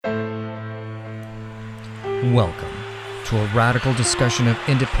Welcome to a radical discussion of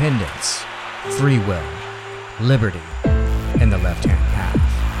independence, free will, liberty, and the left-hand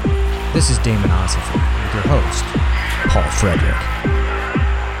path. This is Damon Ossifer with your host, Paul Frederick.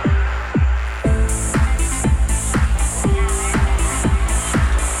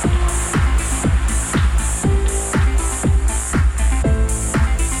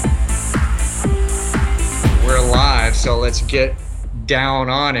 We're live, so let's get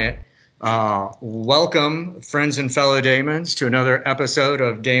down on it. Welcome, friends and fellow Damons, to another episode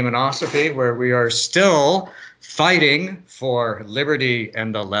of Damonosophy, where we are still fighting for liberty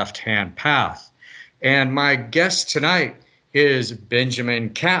and the left-hand path. And my guest tonight is Benjamin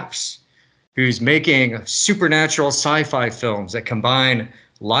Capps, who's making supernatural sci-fi films that combine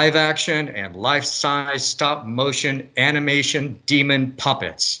live action and life-size stop-motion animation demon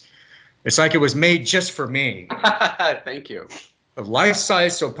puppets. It's like it was made just for me. Thank you.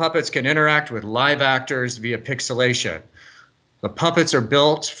 Life-size so puppets can interact with live actors via pixelation. The puppets are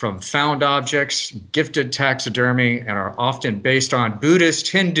built from found objects, gifted taxidermy, and are often based on Buddhist,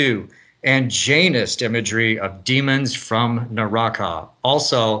 Hindu, and Jainist imagery of demons from Naraka,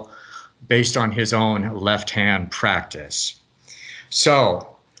 also based on his own left-hand practice.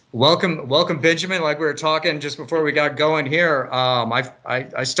 So, welcome, Benjamin. Like we were talking just before we got going here,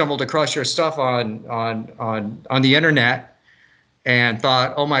 I stumbled across your stuff on the internet and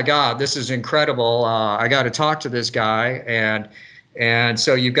thought, oh my God, this is incredible. I got to talk to this guy. And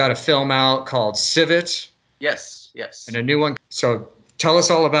so you've got a film out called Civet. Yes. And a new one. So tell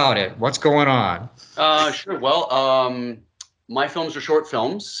us all about it. What's going on? Sure. Well, my films are short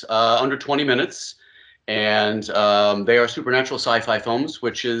films, under 20 minutes. And they are supernatural sci-fi films,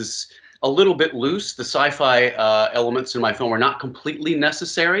 which is a little bit loose. The sci-fi elements in my film are not completely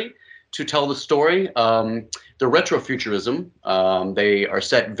necessary to tell the story. The retrofuturism, they are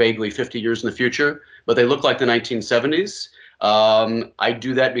set vaguely 50 years in the future, but they look like the 1970s. I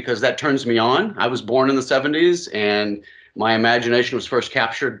do that because that turns me on. I was born in the 70s, and my imagination was first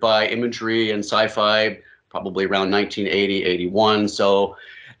captured by imagery and sci-fi probably around 1980, 81. So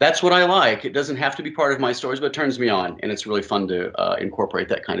that's what I like. It doesn't have to be part of my stories, but it turns me on, and it's really fun to incorporate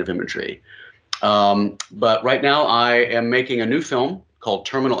that kind of imagery. But right now I am making a new film called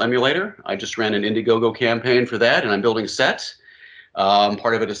Terminal Emulator. I just ran an Indiegogo campaign for that, and I'm building a set.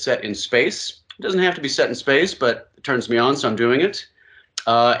 Part of it is set in space. It doesn't have to be set in space, but it turns me on, so I'm doing it.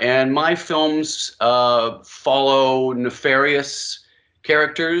 And my films follow nefarious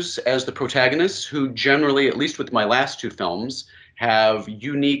characters as the protagonists, who generally, at least with my last two films, have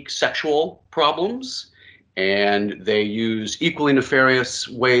unique sexual problems. And they use equally nefarious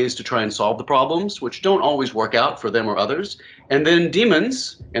ways to try and solve the problems, which don't always work out for them or others. And then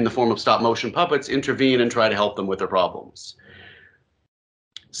demons, in the form of stop-motion puppets, intervene and try to help them with their problems.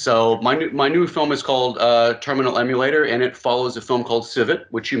 So my new film is called Terminal Emulator, and it follows a film called Civet,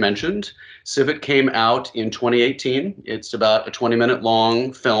 which you mentioned. Civet came out in 2018. It's about a 20-minute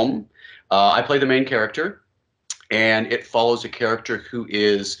long film. I play the main character, and it follows a character who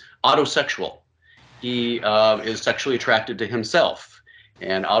is autosexual. He is sexually attracted to himself,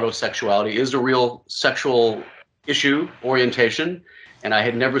 and autosexuality is a real sexual issue, orientation, and I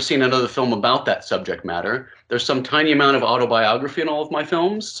had never seen another film about that subject matter. There's some tiny amount of autobiography in all of my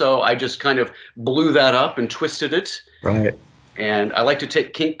films, so I just kind of blew that up and twisted it. Right. And I like to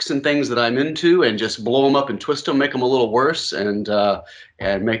take kinks and things that I'm into and just blow them up and twist them, make them a little worse, and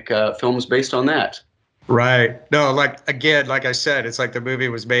make films based on that. Right. No, like I said, it's like the movie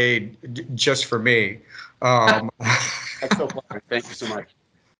was made just for me. That's so funny. Thank you so much.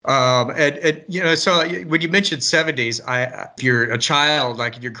 And you know, so when you mentioned 70s, if you're a child,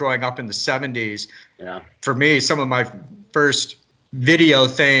 like if you're growing up in the 70s, yeah. For me, some of my first video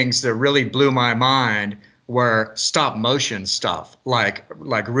things that really blew my mind were stop motion stuff, like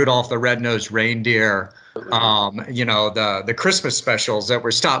Rudolph the Red-Nosed Reindeer. You know, the Christmas specials that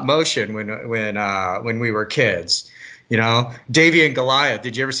were stop motion when we were kids. You know, Davy and Goliath.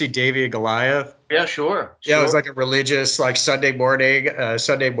 Did you ever see Davy and Goliath? Yeah, sure. Yeah, it was like a religious, like Sunday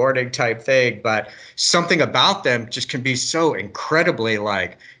morning type thing. But something about them just can be so incredibly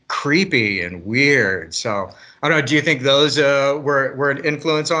like creepy and weird. So I don't know. Do you think those were an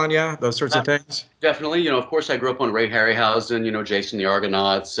influence on you? Those sorts of things? Definitely. You know, of course, I grew up on Ray Harryhausen. You know, Jason the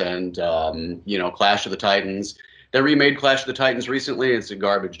Argonauts, and you know, Clash of the Titans. They remade Clash of the Titans recently. It's a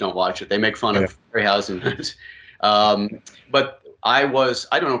garbage. Don't watch it. They make fun of Harryhausen. But I was,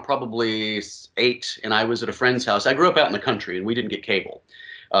 I don't know, probably 8, and I was at a friend's house. I grew up out in the country, and we didn't get cable.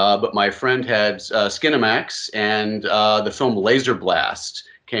 But my friend had Skinamax, and the film Laser Blast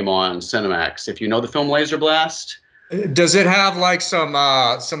came on Cinemax. If you know the film Laser Blast. Does it have like some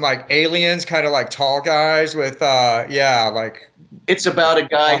like aliens, kind of like tall guys with yeah, like It's about a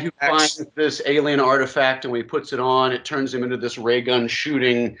guy who X? finds this alien artifact and when he puts it on, it turns him into this ray gun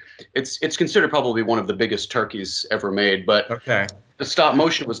shooting. It's considered probably one of the biggest turkeys ever made, but Okay. the stop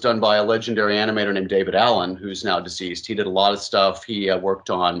motion was done by a legendary animator named David Allen, who's now deceased. He did a lot of stuff. He worked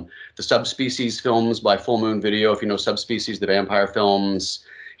on the Subspecies films by Full Moon Video, if you know Subspecies, the vampire films.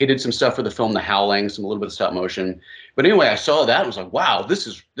 He did some stuff for the film The Howling, some a little bit of stop motion. But anyway, I saw that and was like, wow, this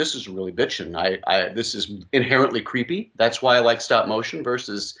is really bitchin'. This is inherently creepy. That's why I like stop motion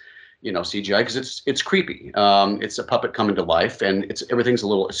versus CGI, because it's creepy. It's a puppet coming to life, and everything's a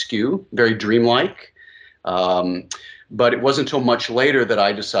little askew, very dreamlike. Um, but it wasn't until much later that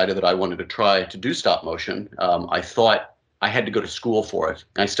I decided that I wanted to try to do stop motion. I thought I had to go to school for it.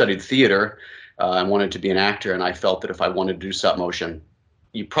 I studied theater and wanted to be an actor, and I felt that if I wanted to do stop motion,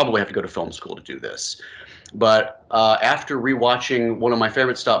 you probably have to go to film school to do this. But after rewatching one of my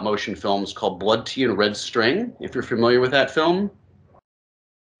favorite stop motion films called Blood Tea and Red String, if you're familiar with that film.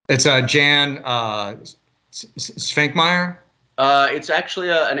 It's Jan Svankmajer. It's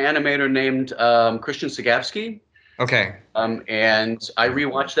actually an animator named Christian Sagavsky. Okay. And I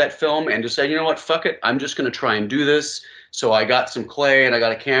rewatched that film and just said, you know what, fuck it. I'm just going to try and do this. So I got some clay and I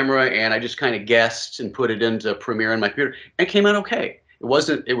got a camera and I just kind of guessed and put it into Premiere on my computer and it came out okay.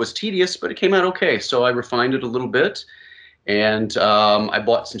 It was tedious, but it came out okay. So I refined it a little bit and I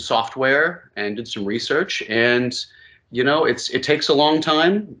bought some software and did some research. And, it takes a long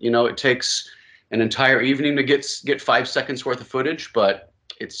time. It takes an entire evening to get 5 seconds worth of footage, but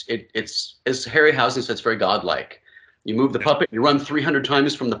it's as Harryhausen said, it's very godlike. You move the puppet, you run 300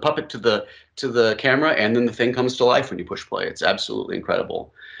 times from the puppet to the camera, and then the thing comes to life when you push play. It's absolutely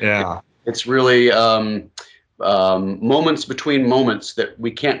incredible. Yeah. It's really moments between moments that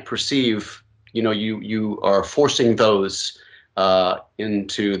we can't perceive. You are forcing those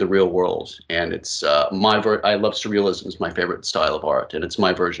into the real world, and it's I love surrealism. It's my favorite style of art, and it's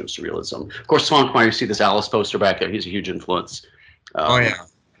my version of surrealism. Of course, Svankmajer, you see this Alice poster back there. He's a huge influence. Oh yeah.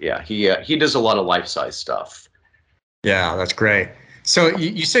 Yeah, he does a lot of life-size stuff. Yeah, that's great. So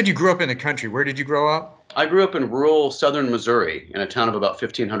you said you grew up in the country. Where did you grow up? I grew up in rural southern Missouri in a town of about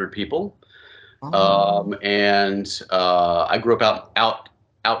 1,500 people. And I grew up out.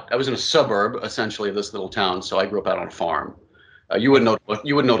 I was in a suburb essentially of this little town, so I grew up out on a farm. You wouldn't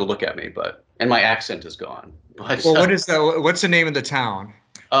know to look at me, and my accent is gone. But, well, what's the name of the town?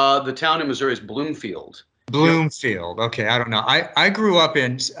 The town in Missouri is Bloomfield. Bloomfield. Okay, I don't know. I grew up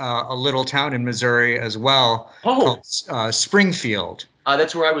in a little town in Missouri as well called Springfield.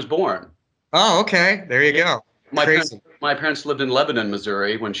 That's where I was born. Oh, okay. There you go. My parents lived in Lebanon,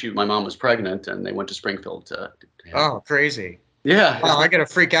 Missouri when my mom was pregnant, and they went to Springfield to Oh, crazy. Yeah. Oh, I gotta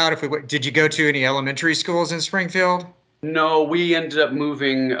freak out if did you go to any elementary schools in Springfield? No, we ended up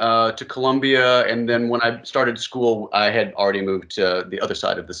moving to Columbia, and then when I started school, I had already moved to the other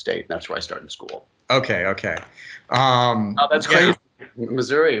side of the state, and that's where I started school. Okay. Oh, that's crazy.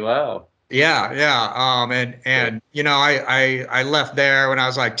 Missouri, wow. Yeah. And I left there when I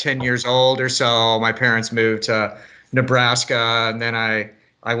was like 10 years old or so. My parents moved to Nebraska, and then I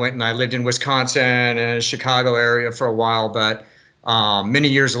went and I lived in Wisconsin and Chicago area for a while, but many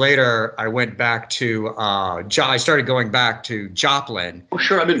years later, I went back to I started going back to Joplin. Oh,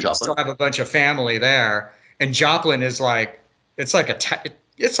 sure, I've been to Joplin. Still have a bunch of family there, and Joplin is like it's like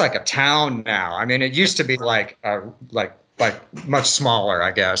a town now. I mean, it used to be like much smaller,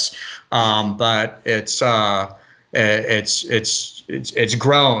 I guess, but it's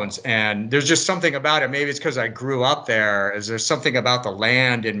grown, and there's just something about it. Maybe it's because I grew up there. There's something about the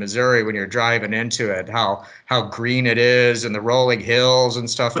land in Missouri when you're driving into it, how green it is and the rolling hills and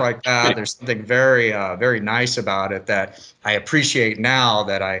stuff like that. There's something very very nice about it that I appreciate now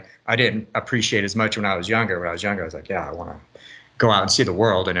that I didn't appreciate as much when I was younger. When I was younger, I was like, yeah, I want to go out and see the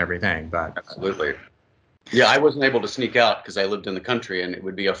world and everything. But absolutely. Yeah, I wasn't able to sneak out because I lived in the country, and it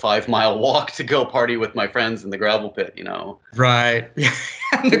would be a 5-mile walk to go party with my friends in the gravel pit, Right.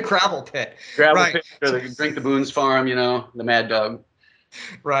 The gravel pit. Gravel pit, or drink the Boone's Farm, the Mad Dog.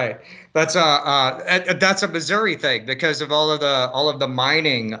 Right. That's a Missouri thing because of all of the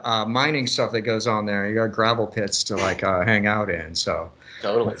mining stuff that goes on there. You got gravel pits to hang out in. So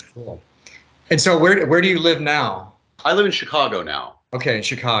totally. That's cool. And so where do you live now? I live in Chicago now. Okay, in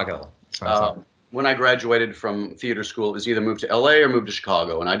Chicago. When I graduated from theater school, it was either move to LA or move to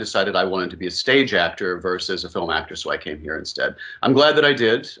Chicago. And I decided I wanted to be a stage actor versus a film actor. So I came here instead. I'm glad that I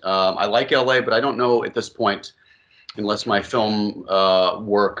did. I like LA, but I don't know at this point, unless my film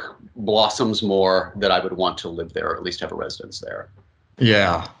work blossoms more, that I would want to live there or at least have a residence there.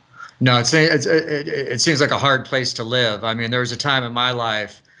 Yeah. No, it seems like a hard place to live. I mean, there was a time in my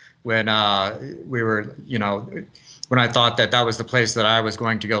life when we were, when I thought that that was the place that I was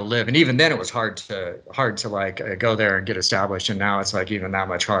going to go live, and even then it was hard to like go there and get established. And now it's like even that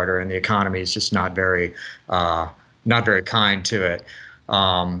much harder, and the economy is just not very kind to it.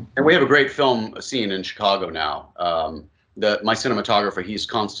 And we have a great film scene in Chicago now. My cinematographer, he's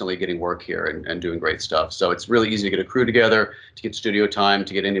constantly getting work here and doing great stuff. So it's really easy to get a crew together, to get studio time,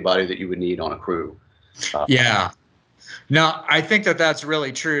 to get anybody that you would need on a crew. Yeah. No, I think that that's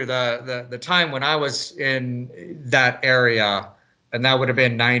really true. The time when I was in that area, and that would have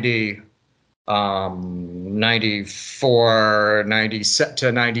been 94, 90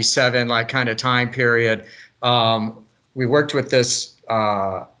 to 97, like kind of time period. We worked with this,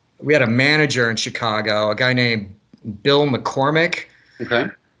 we had a manager in Chicago, a guy named Bill McCormick. Okay.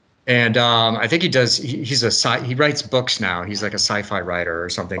 And I think he writes books now. He's like a sci-fi writer or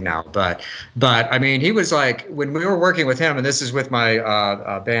something now. But I mean, he was like, when we were working with him, and this is with my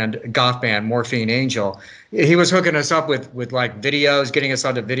goth band Morphine Angel, he was hooking us up with like videos, getting us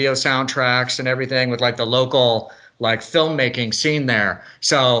onto video soundtracks and everything with like the local like filmmaking scene there.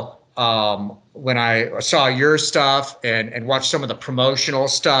 So when I saw your stuff and watched some of the promotional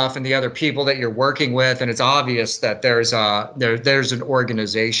stuff and the other people that you're working with, and it's obvious that there's an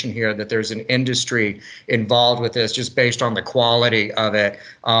organization here, that there's an industry involved with this, just based on the quality of it.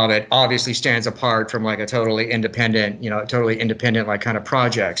 It obviously stands apart from like a totally independent like kind of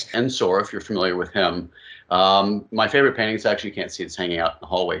projects. Ensor, if you're familiar with him. My favorite painting, is actually, you can't see, it's hanging out in the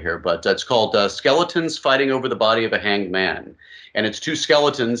hallway here, but it's called Skeletons Fighting Over the Body of a Hanged Man. And it's two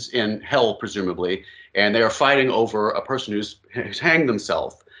skeletons in hell, presumably, and they are fighting over a person who's hanged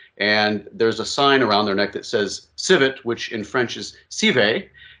themselves. And there's a sign around their neck that says civet, which in French is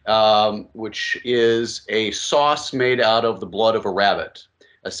civet, which is a sauce made out of the blood of a rabbit.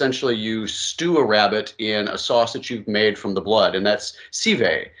 Essentially, you stew a rabbit in a sauce that you've made from the blood, and that's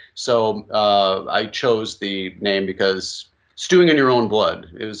civet. So I chose the name because stewing in your own blood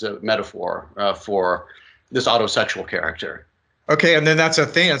is a metaphor for this autosexual character. Okay, and then that's a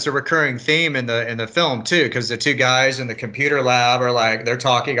thing. It's a recurring theme in the film too, because the two guys in the computer lab are like, they're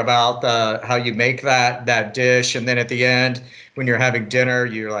talking about how you make that dish, and then at the end, when you're having dinner,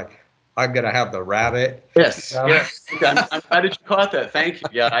 you're like, I'm gonna have the rabbit. Yes, yes. I'm glad that you caught that. Thank you.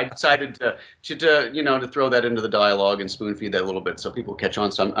 Yeah, I decided to throw that into the dialogue and spoon feed that a little bit so people catch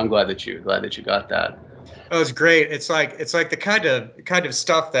on. So I'm glad that you got that. Oh, it's great. It's like the kind of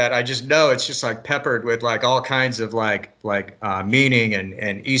stuff that I just know, it's just like peppered with like all kinds of like meaning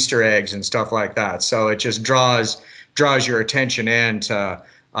and Easter eggs and stuff like that. So it just draws your attention in to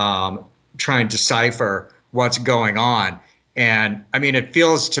try and decipher what's going on. And I mean, it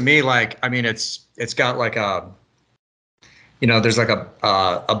feels to me like, I mean, it's got like there's like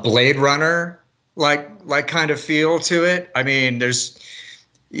a Blade Runner like kind of feel to it. I mean,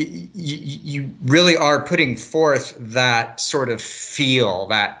 you really are putting forth that sort of feel,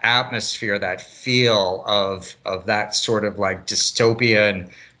 that atmosphere, that feel of that sort of like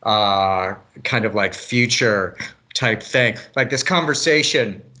dystopian kind of like future type thing. Like this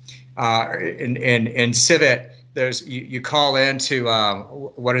conversation in Civet, you call into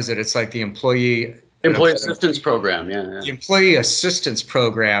what is it? It's like the employee assistance program. Yeah. The employee assistance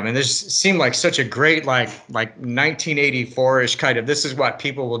program. And this seemed like such a great like 1984-ish kind of, this is what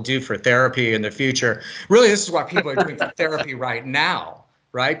people will do for therapy in the future. Really, this is what people are doing for therapy right now,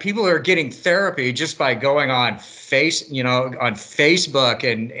 right? People are getting therapy just by going on Facebook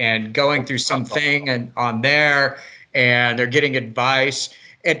and going through something and on there, and they're getting advice.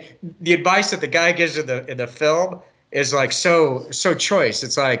 And the advice that the guy gives in the film is like so choice.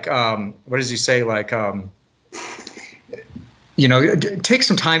 It's like what does he say? Like take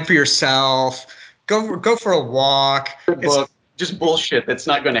some time for yourself. Go for a walk. Just bullshit. That's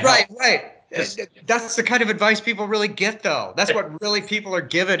not going to help. Right. That's the kind of advice people really get, though. That's what really people are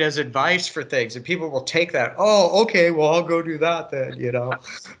given as advice for things, and people will take that. Oh, okay, well, I'll go do that then.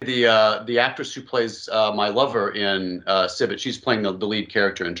 The actress who plays my lover in Civet, she's playing the lead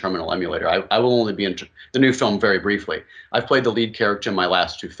character in Terminal Emulator. I will only be in the new film very briefly. I've played the lead character in my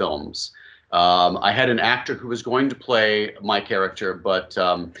last two films. I had an actor who was going to play my character, but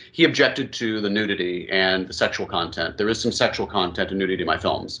he objected to the nudity and the sexual content. There is some sexual content and nudity in my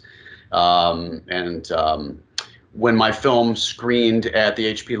films. When my film screened at the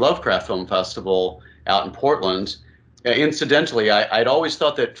H.P. Lovecraft Film Festival out in Portland, incidentally, I'd always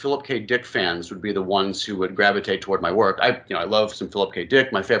thought that Philip K. Dick fans would be the ones who would gravitate toward my work. I love some Philip K.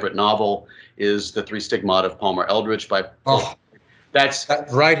 Dick. My favorite novel is The Three Stigmata of Palmer Eldritch by That's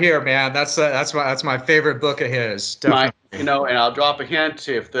Right here, man. That's my favorite book of his. my, Definitely. and I'll drop a hint.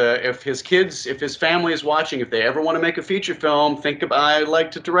 If his kids, if his family is watching, if they ever want to make a feature film, think about, I'd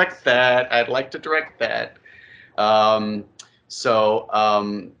like to direct that. I'd like to direct that. Um, so,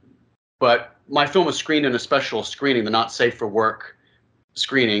 but my film was screened in a special screening, the Not Safe for Work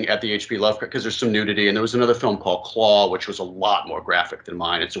screening at the HP Lovecraft, because there's some nudity. And there was another film called Claw, which was a lot more graphic than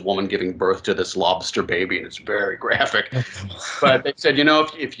mine. It's a woman giving birth to this lobster baby, and it's very graphic. But they said,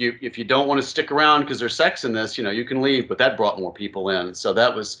 if you don't want to stick around because there's sex in this, you can leave. But that brought more people in. So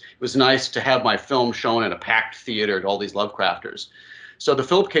it was nice to have my film shown in a packed theater to all these Lovecrafters. So the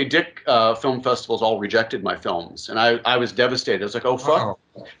Philip K. Dick film festivals all rejected my films, and I was devastated. I was like, oh fuck,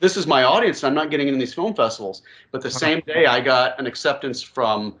 this is my audience, and I'm not getting into these film festivals. But the same day, I got an acceptance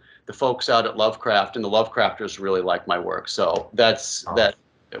from the folks out at Lovecraft, and the Lovecrafters really liked my work. So that.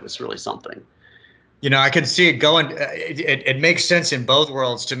 It was really something. I can see it going. It makes sense in both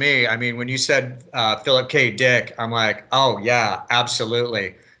worlds to me. I mean, when you said Philip K. Dick, I'm like, oh yeah,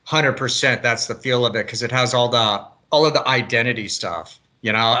 absolutely, 100%. That's the feel of it, because it has all of the identity stuff.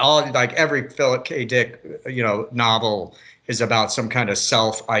 All like every Philip K. Dick, novel is about some kind of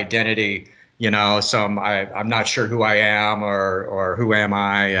self identity. I'm not sure who I am, or who am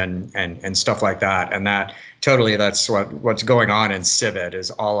I, and stuff like that. And that's what's going on in Civet,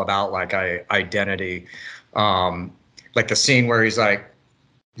 is all about like identity. Like the scene where he's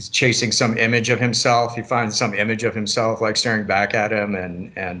chasing some image of himself. He finds some image of himself like staring back at him,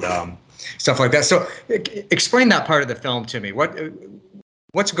 and stuff like that. So explain that part of the film to me.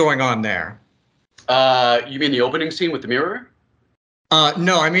 What's going on there? You mean the opening scene with the mirror?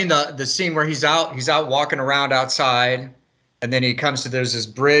 No, I mean the scene where he's out walking around outside, and then he comes to, there's this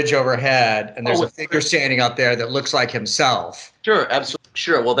bridge overhead, and there's a figure standing up there that looks like himself. Sure, absolutely.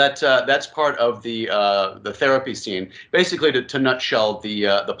 Sure. Well, that's part of the therapy scene. Basically, to nutshell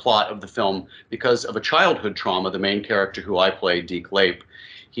the plot of the film, because of a childhood trauma, the main character, who I play, Deke Lape,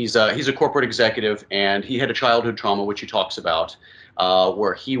 he's a corporate executive, and he had a childhood trauma, which he talks about,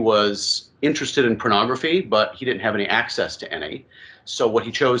 where he was interested in pornography, but he didn't have any access to any. So what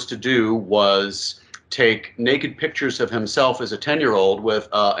he chose to do was take naked pictures of himself as a 10-year-old with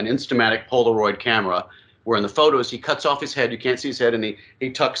an Instamatic Polaroid camera, where in the photos he cuts off his head, you can't see his head, and he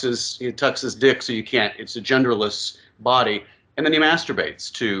tucks his dick, so you can't, it's a genderless body, and then he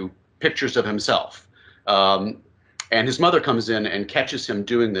masturbates to pictures of himself. And his mother comes in and catches him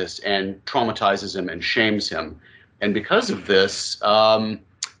doing this and traumatizes him and shames him. And because of this,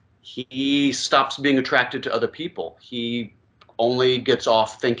 he stops being attracted to other people. He only gets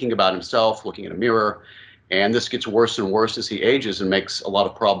off thinking about himself, looking in a mirror, and this gets worse and worse as he ages and makes a lot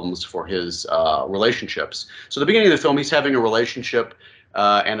of problems for his relationships. So at the beginning of the film, he's having a relationship,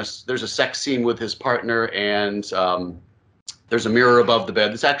 and there's a sex scene with his partner, and there's a mirror above the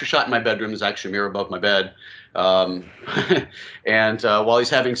bed. This actually shot in my bedroom. There's actually a mirror above my bed. And while he's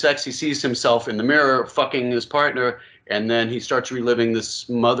having sex, he sees himself in the mirror fucking his partner, and then he starts reliving this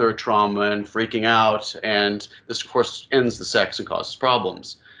mother trauma and freaking out, and this, of course, ends the sex and causes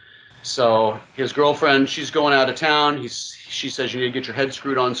problems. So his girlfriend, she's going out of town. She says, you need to get your head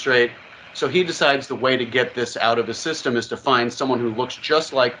screwed on straight. So he decides the way to get this out of his system is to find someone who looks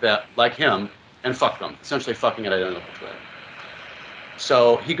just like him, and fuck them, essentially fucking an identical twin.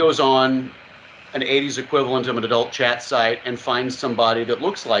 So he goes on an 80s equivalent of an adult chat site and finds somebody that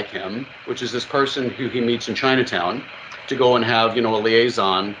looks like him, which is this person who he meets in Chinatown, to go and have, a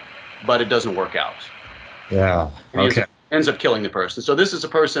liaison, but it doesn't work out. Yeah. Okay. Ends up killing the person. So this is a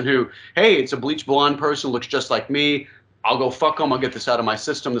person who, hey, it's a bleach blonde person, looks just like me. I'll go fuck them. I'll get this out of my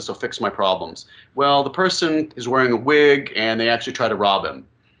system. This will fix my problems. Well, the person is wearing a wig, and they actually try to rob him,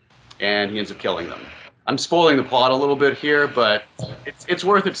 and he ends up killing them. I'm spoiling the plot a little bit here, but it's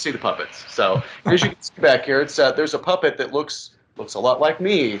worth it to see the puppets. So as you can see back here, it's there's a puppet that looks a lot like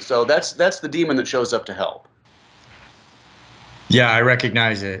me. So that's the demon that shows up to help. Yeah, I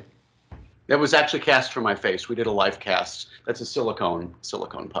recognize it. That was actually cast for my face. We did a live cast. That's a silicone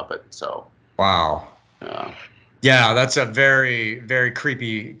puppet. So wow. Yeah, that's a very, very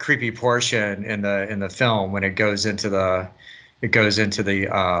creepy portion in the film when it goes into the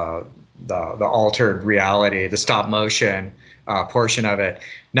altered reality, the stop motion portion of it.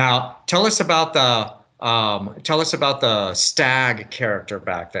 Now, tell us about the stag character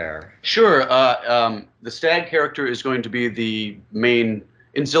back there. Sure. The stag character is going to be the main.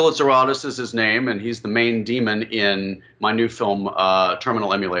 Inzilla Zeratis is his name, and he's the main demon in my new film,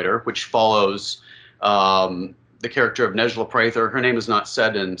 Terminal Emulator, which follows the character of Nejla Prather. Her name is not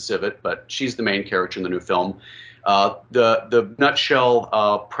said in Civet, but she's the main character in the new film. The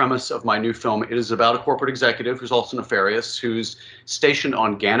nutshell premise of my new film, it is about a corporate executive who's also nefarious, who's stationed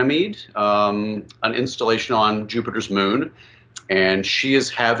on Ganymede, an installation on Jupiter's moon, and she is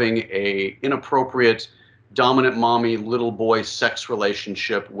having a inappropriate dominant mommy little boy sex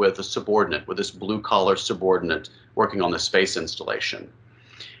relationship with a subordinate, with this blue collar subordinate working on the space installation.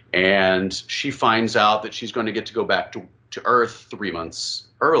 And she finds out that she's going to get to go back to Earth 3 months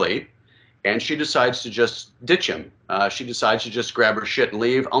early, and she decides to just ditch him. She decides to just grab her shit and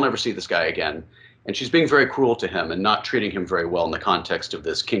leave. I'll never see this guy again. And she's being very cruel to him and not treating him very well in the context of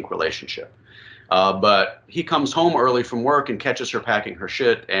this kink relationship. But he comes home early from work and catches her packing her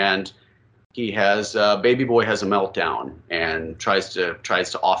shit, and baby boy has a meltdown and tries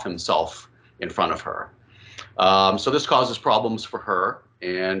to off himself in front of her. So this causes problems for her,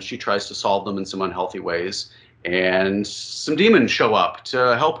 and she tries to solve them in some unhealthy ways. And some demons show up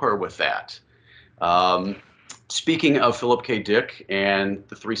to help her with that. Speaking of Philip K. Dick and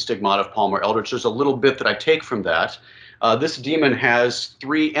the three stigmata of Palmer Eldritch, there's a little bit that I take from that. This demon has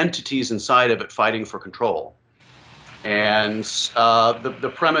three entities inside of it fighting for control. And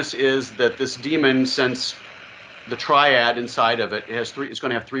the premise is that this demon, since the triad inside of it it's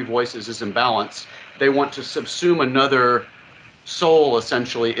going to have three voices, is imbalanced. They want to subsume another soul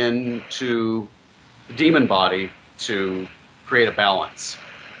essentially into the demon body to create a balance.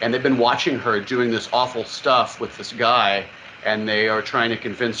 And they've been watching her doing this awful stuff with this guy, and they are trying to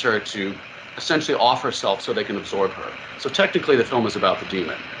convince her to essentially off herself so they can absorb her. So technically the film is about the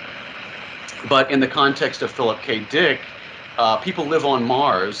demon. But in the context of Philip K. Dick, people live on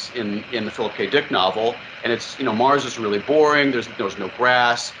Mars in the Philip K. Dick novel, and it's, Mars is really boring. There's no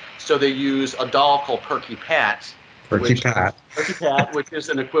grass, so they use a doll called Perky Pat. Perky Pat, which is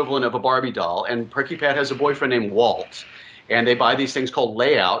an equivalent of a Barbie doll, and Perky Pat has a boyfriend named Walt, and they buy these things called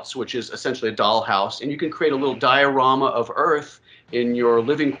layouts, which is essentially a dollhouse, and you can create a little diorama of Earth in your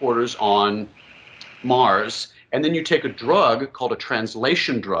living quarters on Mars, and then you take a drug called a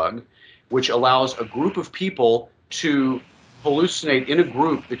translation drug, which allows a group of people to hallucinate in a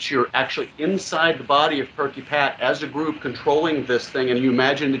group that you're actually inside the body of Perky Pat as a group controlling this thing, and you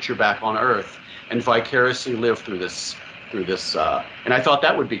imagine that you're back on Earth and vicariously live through this. And I thought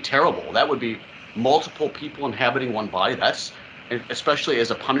that would be terrible. That would be multiple people inhabiting one body. That's, especially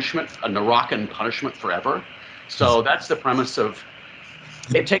as a punishment, a Naroccan punishment forever. So that's the premise of.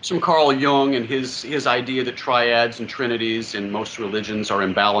 It takes from Carl Jung and his idea that triads and trinities in most religions are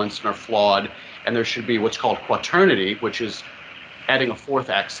imbalanced and are flawed, and there should be what's called quaternity, which is adding a fourth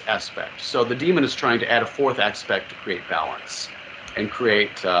aspect. So the demon is trying to add a fourth aspect to create balance and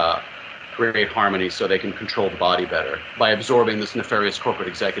create harmony so they can control the body better by absorbing this nefarious corporate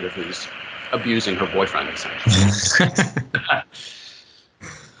executive who's abusing her boyfriend, essentially.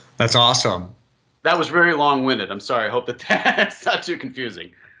 That's awesome. That was very long-winded. I'm sorry. I hope that's not too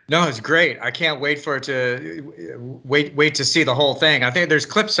confusing. No, it's great. I can't wait for it to wait to see the whole thing. I think there's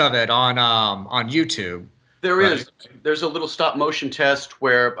clips of it on YouTube. There is. There's a little stop motion test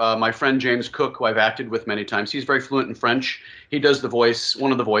where my friend James Cook, who I've acted with many times, he's very fluent in French. He does the voice,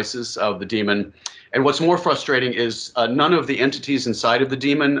 one of the voices of the demon. And what's more frustrating is none of the entities inside of the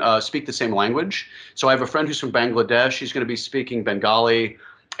demon speak the same language. So I have a friend who's from Bangladesh. He's going to be speaking Bengali.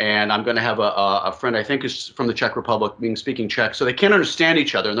 And I'm going to have a friend, I think is from the Czech Republic, speaking Czech. So they can't understand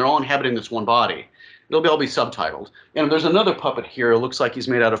each other, and they're all inhabiting this one body. It'll all be subtitled. And there's another puppet here. It looks like he's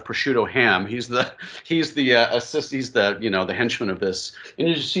made out of prosciutto ham. He's the henchman of this. And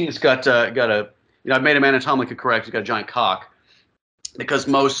you see he's got I've made him anatomically correct. He's got a giant cock, because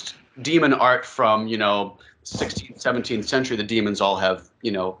most demon art from 16th, 17th century, the demons all have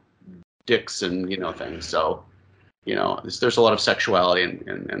dicks and things. So. There's a lot of sexuality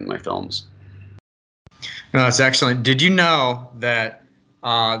in my films. No, that's excellent. Did you know that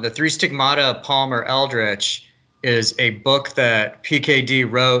The Three Stigmata of Palmer Eldritch is a book that PKD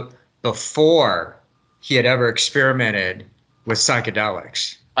wrote before he had ever experimented with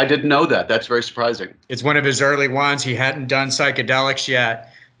psychedelics? I didn't know that. That's very surprising. It's one of his early ones. He hadn't done psychedelics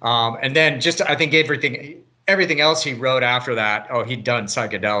yet. And then I think everything else he wrote after that, he'd done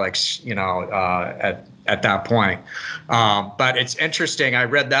psychedelics, at that point. But it's interesting. I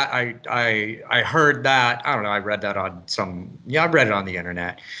read that. I heard that. I don't know. I read that on I read it on the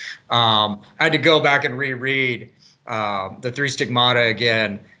internet. I had to go back and reread The Three Stigmata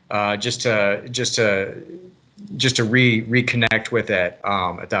again, just to reconnect with it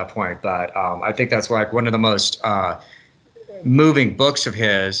at that point. But I think that's like one of the most moving books of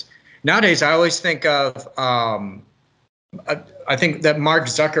his. Nowadays, I always think of, I think that Mark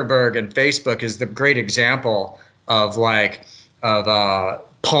Zuckerberg and Facebook is the great example of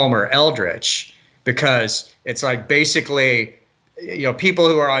Palmer Eldritch, because it's like basically, people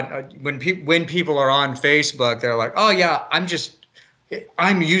who are on when people are on Facebook, they're like, oh yeah,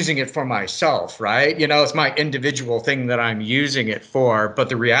 I'm using it for myself, right? It's my individual thing that I'm using it for. But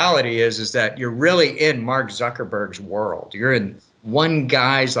the reality is that you're really in Mark Zuckerberg's world. You're in one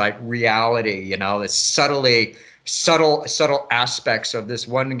guy's like reality, it's subtle aspects of this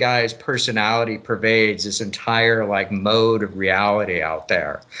one guy's personality pervades this entire like mode of reality out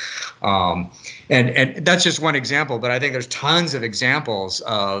there. And that's just one example, but I think there's tons of examples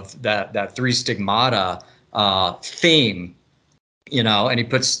of that three stigmata theme, and he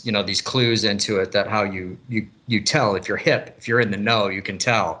puts, these clues into it that how you tell if you're hip, if you're in the know, you can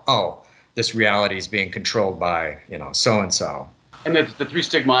tell, oh, this reality is being controlled by, so-and-so. And the three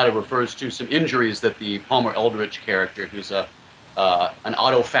stigmata refers to some injuries that the Palmer Eldritch character, who's an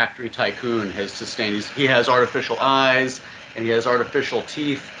auto factory tycoon, has sustained. He has artificial eyes and he has artificial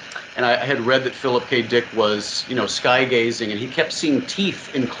teeth. And I had read that Philip K. Dick was, sky gazing, and he kept seeing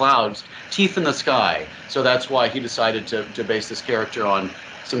teeth in clouds, teeth in the sky. So that's why he decided to base this character on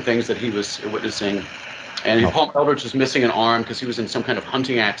some things that he was witnessing. And Palmer Eldritch was missing an arm because he was in some kind of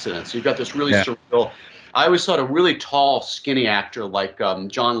hunting accident. So you've got this really surreal. I always thought a really tall, skinny actor like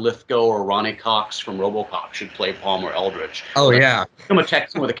John Lithgow or Ronnie Cox from RoboCop should play Palmer Eldritch. Oh, yeah. Him a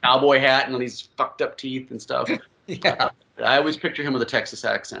Texan with a cowboy hat and these fucked up teeth and stuff. Yeah. I always picture him with a Texas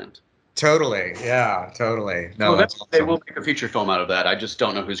accent. Totally. Yeah, totally. No, that's awesome. They will make a feature film out of that. I just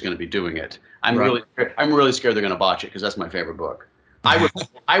don't know who's going to be doing it. I'm really scared they're going to botch it because that's my favorite book.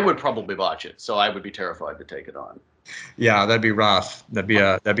 I would probably botch it, so I would be terrified to take it on. Yeah, that'd be rough. That'd be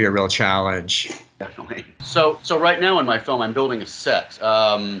a real challenge. Definitely. So right now in my film, I'm building a set.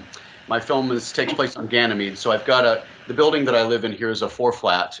 My film takes place on Ganymede, so I've got the building that I live in here is a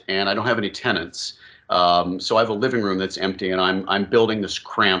 4-flat, and I don't have any tenants. So I have a living room that's empty, and I'm building this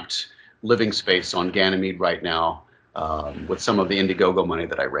cramped living space on Ganymede right now with some of the Indiegogo money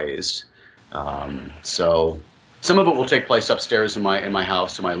that I raised. So some of it will take place upstairs in my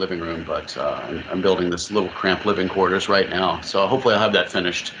house, in my living room, but I'm building this little cramped living quarters right now. So hopefully I'll have that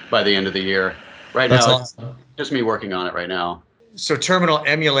finished by the end of the year. Right now, awesome. It's just me working on it right now. So Terminal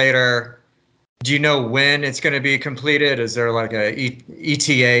Emulator, do you know when it's going to be completed? Is there like a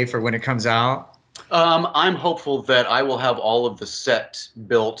ETA for when it comes out? I'm hopeful that I will have all of the set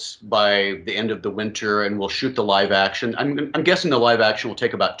built by the end of the winter, and we'll shoot the live action. I'm guessing the live action will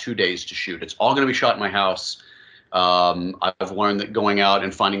take about 2 days to shoot. It's all going to be shot in my house. I've learned that going out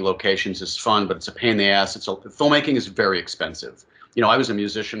and finding locations is fun, but it's a pain in the ass. Filmmaking is very expensive. I was a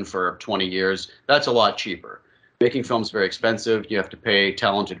musician for 20 years. That's a lot cheaper. Making films is very expensive. You have to pay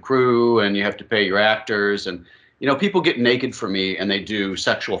talented crew, and you have to pay your actors, and people get naked for me and they do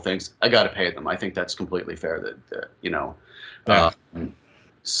sexual things. I got to pay them. I think that's completely fair.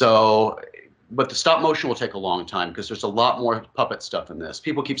 But the stop motion will take a long time because there's a lot more puppet stuff in this.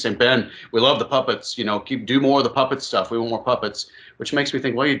 People keep saying, Ben, we love the puppets. Do more of the puppet stuff. We want more puppets, which makes me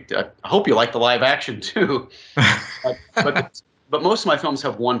think, well, I hope you like the live action too. But most of my films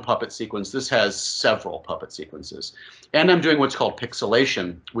have one puppet sequence. This has several puppet sequences. And I'm doing what's called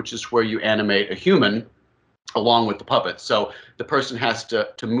pixelation, which is where you animate a human along with the puppet. So the person has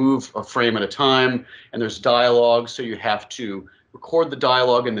to move a frame at a time, and there's dialogue, so you have to record the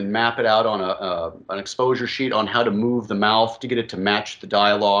dialogue and then map it out on an exposure sheet on how to move the mouth to get it to match the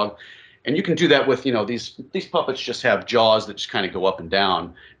dialogue. And you can do that with, these puppets just have jaws that just kind of go up and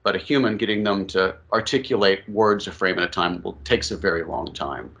down, but a human, getting them to articulate words a frame at a time takes a very long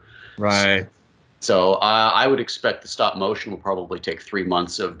time. Right. So I would expect the stop motion will probably take 3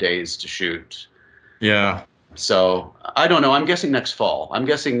 months of days to shoot. Yeah. So I don't know. I'm guessing next fall. I'm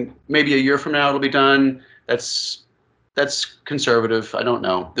guessing maybe a year from now it'll be done. That's conservative. I don't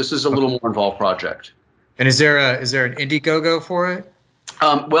know. This is a little more involved project. And is there an Indiegogo for it?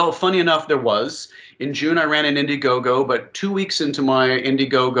 Well, funny enough, there was. In June, I ran an Indiegogo, but 2 weeks into my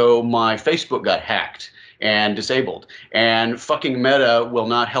Indiegogo, my Facebook got hacked and disabled. And fucking Meta will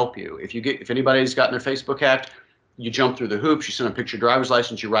not help you. If anybody's gotten their Facebook hacked, you jump through the hoops. You send a picture of your driver's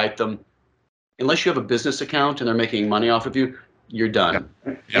license. You write them. Unless you have a business account and they're making money off of you, you're done.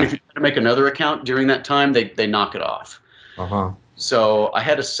 Yeah. And if you try to make another account during that time, they knock it off. Uh-huh. So I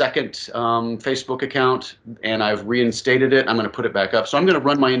had a second Facebook account, and I've reinstated it. I'm going to put it back up. So I'm going to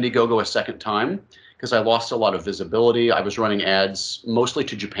run my Indiegogo a second time because I lost a lot of visibility. I was running ads mostly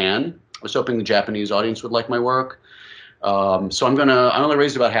to Japan. I was hoping the Japanese audience would like my work. So I only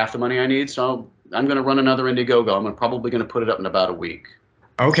raised about half the money I need. So I'm going to run another Indiegogo. I'm probably going to put it up in about a week.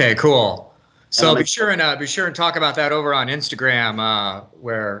 Okay, cool. So be sure and talk about that over on Instagram,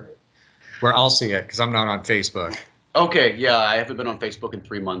 where I'll see it because I'm not on Facebook. Okay, yeah, I haven't been on Facebook in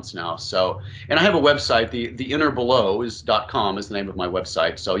 3 months now. So, and I have a website. The inner below is .com is the name of my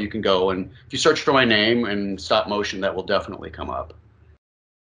website. So you can go, and if you search for my name and stop motion, that will definitely come up.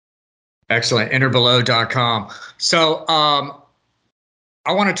 Excellent. Innerbelow.com. So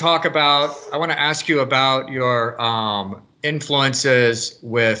I want to I want to ask you about your influences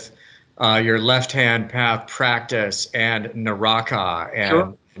with your left hand path practice and Naraka,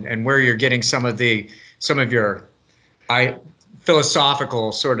 Sure. and where you're getting some of your I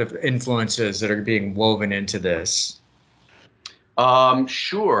philosophical sort of influences that are being woven into this.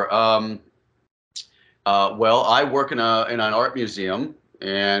 Sure. Well, I work in an art museum,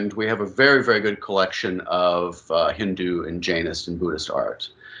 and we have a very, very good collection of Hindu and Jainist and Buddhist art.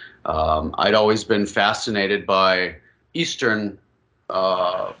 I'd always been fascinated by Eastern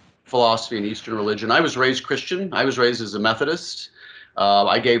philosophy and Eastern religion. I was raised Christian. I was raised as a Methodist.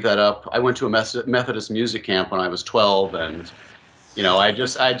 I gave that up. I went to a Methodist music camp when I was 12, and I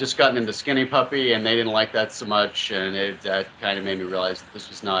just gotten into Skinny Puppy, and they didn't like that so much, and that kind of made me realize that this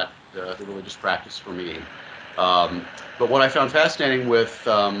was not the religious practice for me. But what I found fascinating with,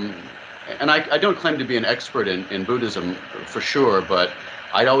 and I don't claim to be an expert in Buddhism for sure, but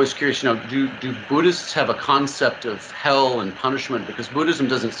I'd always curious, do Buddhists have a concept of hell and punishment? Because Buddhism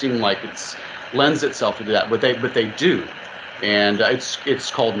doesn't seem like it's lends itself to that, but they do, and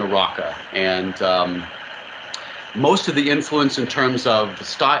it's called Naraka, and most of the influence in terms of the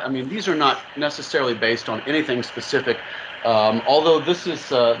style. I mean, these are not necessarily based on anything specific. Although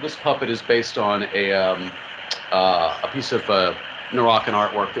this puppet is based on a piece of Moroccan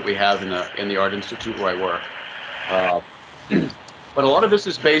artwork that we have in the Art Institute where I work. Uh, but a lot of this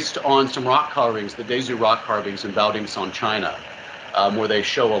is based on some rock carvings, the Desu rock carvings in Baodingsan, China, where they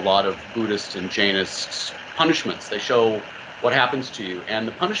show a lot of Buddhist and Jainist punishments. They show what happens to you, and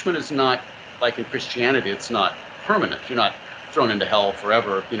the punishment is not like in Christianity. It's not permanent. You're not thrown into hell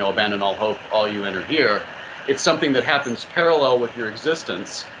forever. Abandon all hope, all you enter here. It's something that happens parallel with your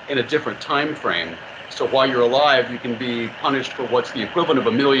existence in a different time frame. So while you're alive, you can be punished for what's the equivalent of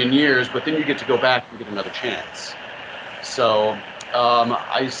 1,000,000 years, but then you get to go back and get another chance. So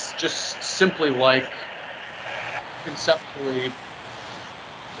just simply like conceptually,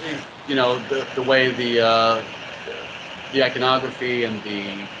 the way the iconography and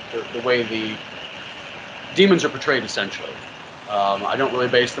the way the demons are portrayed essentially. I don't really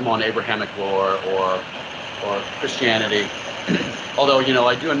base them on Abrahamic lore or Christianity, although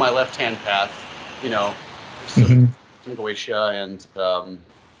I do in my left-hand path, some Goetia and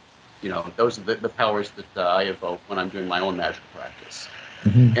those are the powers that I evoke when I'm doing my own magical practice.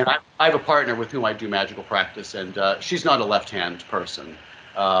 Mm-hmm. And I have a partner with whom I do magical practice, and she's not a left-hand person.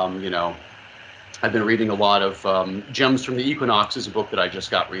 I've been reading a lot of Gems from the Equinox is a book that I just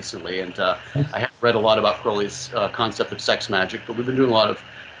got recently, and I have read a lot about Crowley's concept of sex magic, but we've been doing a lot of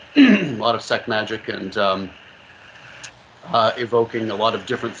a lot of sex magic and evoking a lot of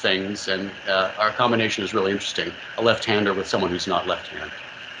different things, and our combination is really interesting. A left-hander with someone who's not left-handed.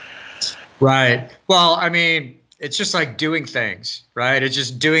 Right. Well, I mean, it's just like doing things, right? It's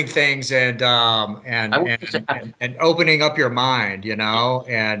just doing things and opening up your mind,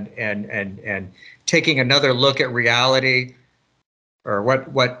 and taking another look at reality, or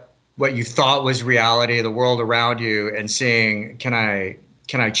what you thought was reality, the world around you, and seeing, can I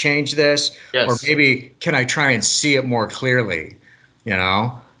change this? Or Yes. maybe can I try and see it more clearly?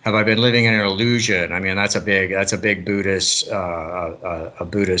 Have I been living in an illusion? I mean, that's a big Buddhist a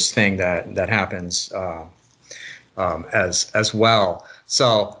Buddhist thing that happens as well.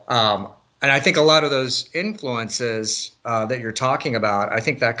 So, and I think a lot of those influences that you're talking about, I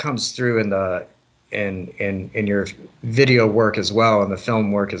think that comes through in your video work as well, and the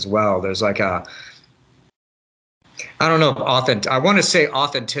film work as well. There's like I don't know if I want to say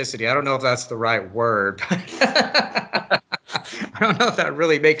authenticity. I don't know if that's the right word. I don't know if that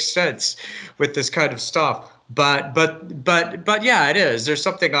really makes sense with this kind of stuff. But yeah, it is. There's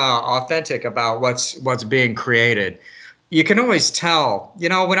something authentic about what's being created. You can always tell.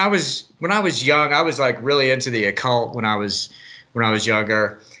 When I was young, I was like really into the occult when I was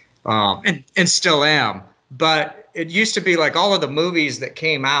younger, and still am. But it used to be like all of the movies that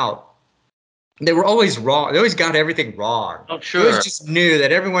came out, they were always wrong. They always got everything wrong. Oh, They always sure. just knew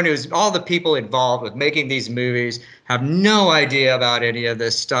that all the people involved with making these movies have no idea about any of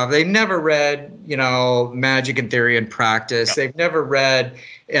this stuff. They've never read, Magic and Theory and Practice. They've never read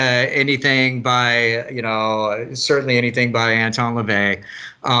anything by, certainly anything by Anton LaVey.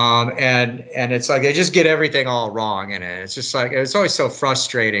 And it's like they just get everything all wrong in it. It's just like, it's always so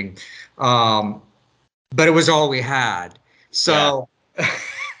frustrating. But it was all we had. So. Yeah.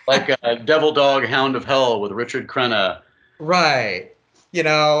 like Devil Dog, Hound of Hell with Richard Crenna. Right. You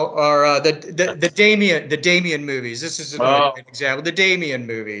know, or the Damien movies. This is another Oh, great example. The Damien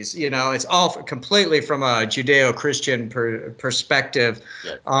movies. You know, it's all completely from a Judeo-Christian perspective.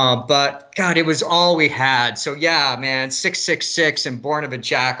 yeah. But God, it was all we had. So yeah, man, 666 and Born of a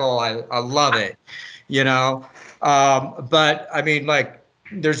Jackal. I love it. You know, but I mean, like,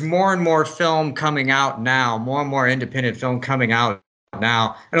 there's more and more film coming out now. More and more independent film coming out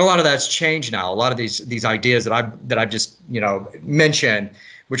now, and a lot of that's changed now. A lot of these ideas that I've just mentioned,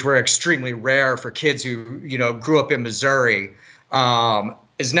 which were extremely rare for kids who grew up in Missouri,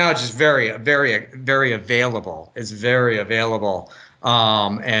 is now just very available. It's very available,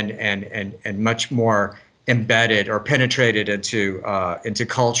 and much more embedded or penetrated into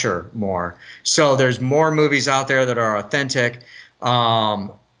culture more. So there's more movies out there that are authentic.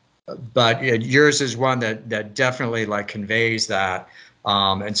 Um, but yours is one that definitely like conveys that,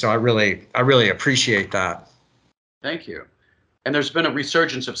 and so I really appreciate that. Thank you. And there's been a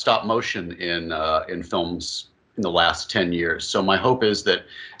resurgence of stop motion in films in the last 10 years. So my hope is that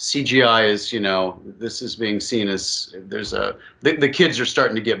CGI is, this is being seen as the kids are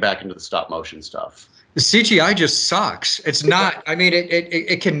starting to get back into the stop motion stuff. The CGI just sucks. It's not. I mean,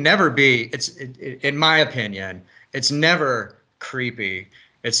 it can never be. In my opinion, it's never creepy.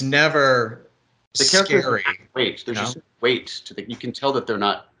 It's never The characters scary. weight. There's You know? just weight to you can tell that they're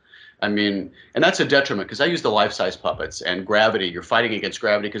not. I mean, and that's a detriment because I use the life-size puppets and gravity. You're fighting against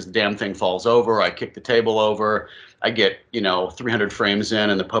gravity because the damn thing falls over. I kick the table over. I get 300 frames in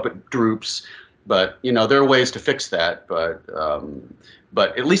and the puppet droops. But there are ways to fix that. But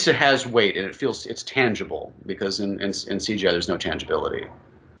at least it has weight and it's tangible because in CGI there's no tangibility.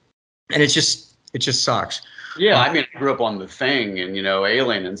 And it just sucks. Yeah, I mean, I grew up on The Thing and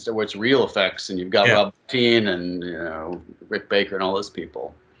Alien and stuff where it's real effects, and you've got Yeah. Rob Bottin and Rick Baker and all those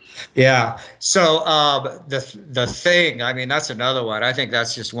people. Yeah. So the Thing. I mean, that's another one. I think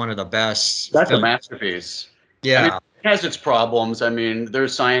that's just one of the best That's a films. masterpiece. I mean, Yeah. it has its problems. I mean,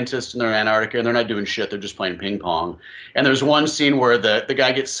 there's scientists and they're in Antarctica and they're not doing shit. They're just playing ping pong. And there's one scene where the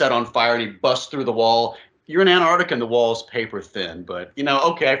guy gets set on fire and he busts through the wall. You're in Antarctica and the wall's paper thin, but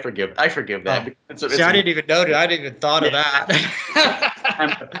okay, I forgive that. Oh. It's See, I didn't even notice. I didn't even thought of I'm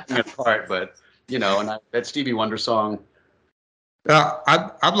that. picking it apart, but that Stevie Wonder song.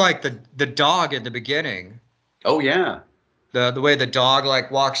 I'm like the dog in the beginning. Oh yeah. The way the dog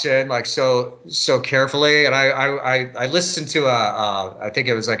like walks in like so carefully, and I listened to I think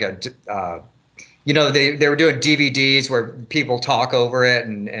it was like they were doing DVDs where people talk over it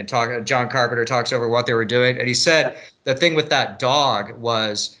and talk. John Carpenter talks over what they were doing, and he said the thing with that dog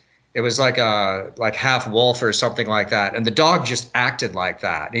was it was like half wolf or something like that, and the dog just acted like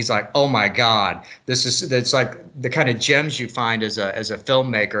that. And he's like, oh my God, it's like the kind of gems you find as a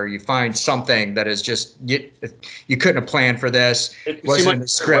filmmaker. You find something that is just you couldn't have planned for this. It Wasn't seemed in like the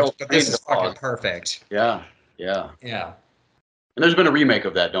script, but this is dog. fucking perfect. Yeah, yeah. Yeah. And there's been a remake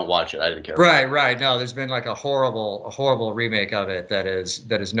of that. Don't watch it. I didn't care. Right. No, there's been like a horrible remake of it that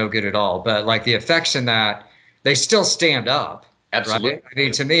is no good at all. But like the effects in that, they still stand up. Absolutely. Right? I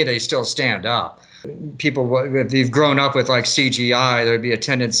mean, to me, they still stand up. People, if you've grown up with like CGI, there'd be a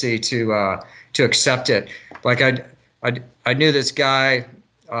tendency to accept it. Like I knew this guy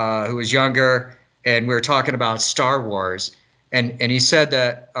who was younger, and we were talking about Star Wars, and he said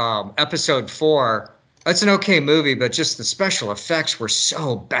that Episode 4. That's an okay movie, but just the special effects were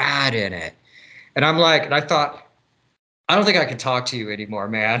so bad in it. And I'm like, and I thought, I don't think I can talk to you anymore,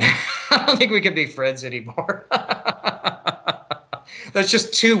 man. I don't think we can be friends anymore. That's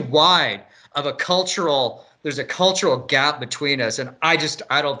just too wide of there's a cultural gap between us. And I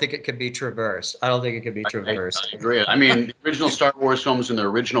don't think it can be traversed. I don't think it can be traversed. I agree. I mean, the original Star Wars films in their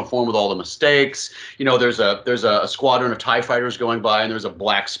original form with all the mistakes. There's a squadron of TIE fighters going by, and there's a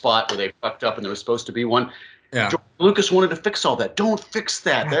black spot where they fucked up, and there was supposed to be one. Yeah. George Lucas wanted to fix all that. Don't fix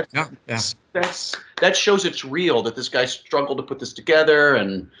that. That shows it's real. That this guy struggled to put this together,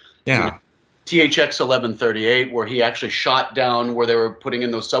 and Yeah. THX 1138, where he actually shot down where they were putting in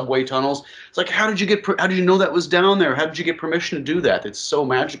those subway tunnels. It's like, how did you know that was down there? How did you get permission to do that? It's so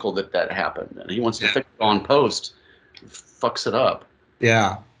magical that happened, and he wants to fix it on post. Fucks it up.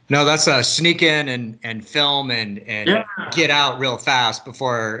 Yeah. No, that's a sneak in and film and get out real fast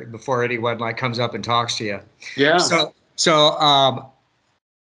before anyone like comes up and talks to you. Yeah. So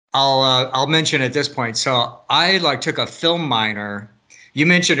I'll mention at this point. So I like took a film minor. You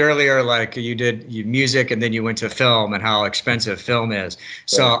mentioned earlier like you did music and then you went to film and how expensive film is.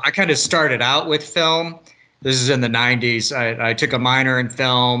 So I kind of started out with film. This is in the 90s. I took a minor in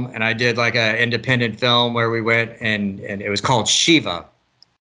film and I did like an independent film where we went and it was called Shiva.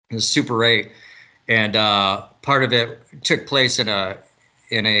 It was Super 8, and part of it took place in a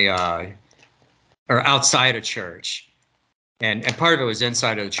or outside a church. And part of it was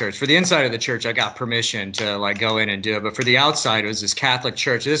inside of the church. For the inside of the church, I got permission to like go in and do it. But for the outside, it was this Catholic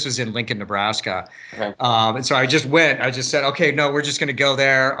church. This was in Lincoln, Nebraska. Okay. And so I just went. I just said, okay, no, we're just going to go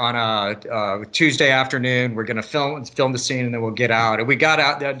there on a Tuesday afternoon. We're going to film the scene, and then we'll get out. And we got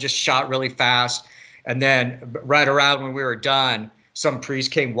out there, just shot really fast. And then right around when we were done, some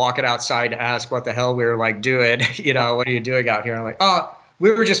priest came walking outside to ask what the hell we were like doing. You know, what are you doing out here? I'm like, oh, we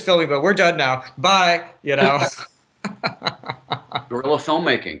were just filming, but we're done now. Bye. You know. Guerrilla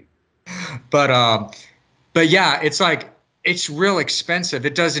filmmaking. But yeah, it's like it's real expensive.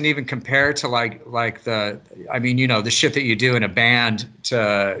 It doesn't even compare to like the, I mean, you know, the shit that you do in a band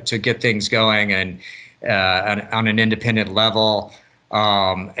to get things going and on an independent level.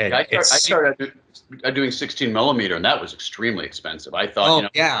 I started doing 16 millimeter, and that was extremely expensive. I thought, oh,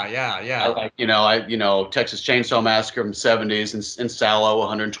 yeah. Texas Chainsaw Massacre from the 70s and Sallow,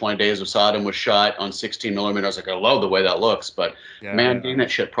 120 Days of Sodom was shot on 16 millimeter. I was like, I love the way that looks, but getting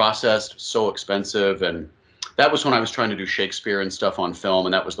that shit processed, so expensive. And that was when I was trying to do Shakespeare and stuff on film,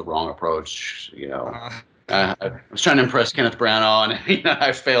 and that was the wrong approach. You know, I was trying to impress Kenneth Branagh, and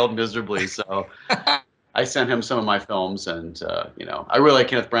I failed miserably. So I sent him some of my films, and I really like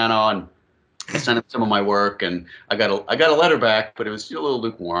Kenneth Branagh, and I sent him some of my work, and I got a letter back, but it was a little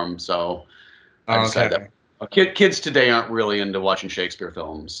lukewarm. So I decided that kids today aren't really into watching Shakespeare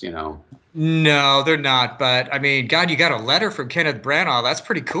films, you know. No, they're not. But I mean, God, you got a letter from Kenneth Branagh. That's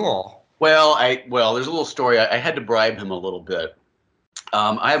pretty cool. Well, there's a little story. I had to bribe him a little bit.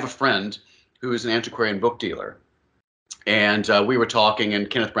 I have a friend who is an antiquarian book dealer, and we were talking, and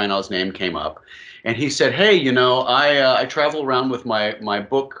Kenneth Branagh's name came up. And he said, hey, I travel around with my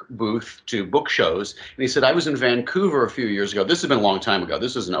book booth to book shows. And he said, I was in Vancouver a few years ago. This has been a long time ago.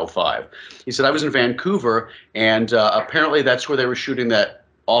 This was in '05. He said, I was in Vancouver, and apparently that's where they were shooting that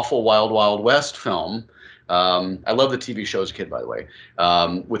awful Wild Wild West film. I love the TV show as a kid, by the way,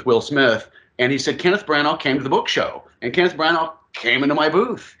 with Will Smith. And he said, Kenneth Branagh came to the book show. And Kenneth Branagh came into my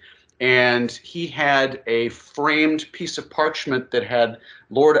booth. And he had a framed piece of parchment that had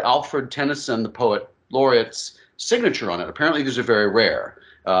Lord Alfred Tennyson, the poet laureate's signature on it. Apparently these are very rare.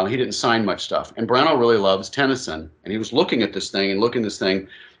 He didn't sign much stuff. And Branagh really loves Tennyson. And he was looking at this thing,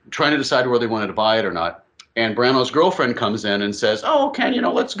 trying to decide whether he wanted to buy it or not. And Branagh's girlfriend comes in and says, oh, Ken,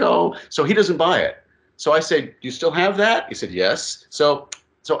 let's go. So he doesn't buy it. So I say, do you still have that? He said, yes. So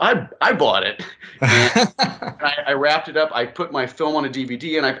I bought it, and I wrapped it up. I put my film on a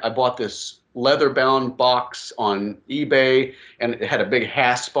DVD, and I bought this leather-bound box on eBay, and it had a big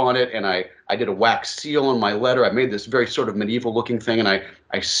hasp on it, and I did a wax seal on my letter. I made this very sort of medieval-looking thing, and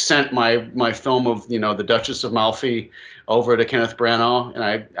I sent my film of, the Duchess of Malfi over to Kenneth Branagh,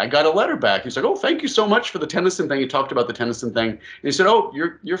 and I got a letter back. He's like, oh, thank you so much for the Tennyson thing. He talked about the Tennyson thing, and he said, oh,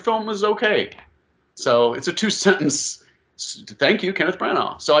 your film is okay. So it's a 2-sentence thank you, Kenneth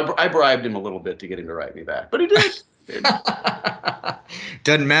Branagh. So I bribed him a little bit to get him to write me back, but he did.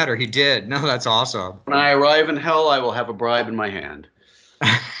 Doesn't matter. He did. No, that's awesome. When I arrive in hell, I will have a bribe in my hand.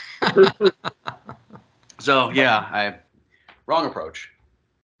 So yeah, wrong approach.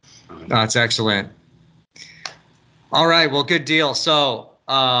 That's excellent. All right. Well, good deal. So,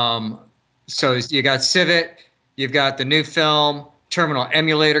 so you got Civet, you've got the new film, Terminal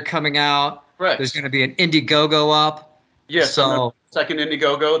Emulator coming out. Right. There's going to be an Indiegogo up. Yes, so second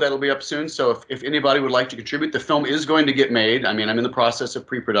Indiegogo, that'll be up soon. So if anybody would like to contribute, the film is going to get made. I mean, I'm in the process of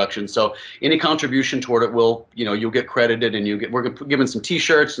pre-production, so any contribution toward it will, you'll get credited, and we're giving some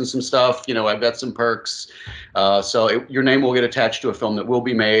T-shirts and some stuff. I've got some perks, so your name will get attached to a film that will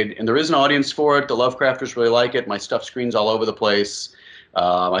be made, and there is an audience for it. The Lovecrafters really like it. My stuff screens all over the place.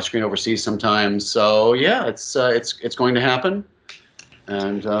 I screen overseas sometimes. So yeah, it's going to happen,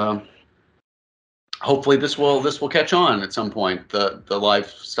 and. Hopefully this will catch on at some point, the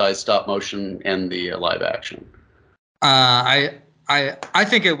life-size stop motion and the live action. I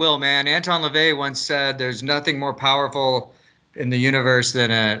think it will, man. Anton LaVey once said, "There's nothing more powerful in the universe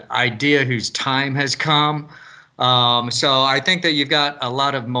than an idea whose time has come." So I think that you've got a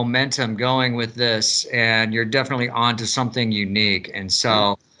lot of momentum going with this, and you're definitely onto something unique. And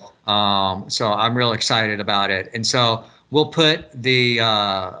so, so I'm real excited about it. And so we'll put the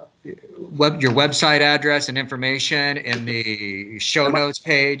your website address and information in the show notes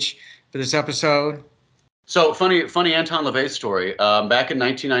page for this episode. So funny Anton LaVey story. Back in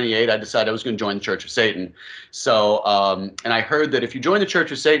 1998, I decided I was going to join the Church of Satan. So and I heard that if you join the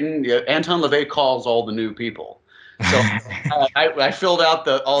Church of Satan, Anton LaVey calls all the new people. So I filled out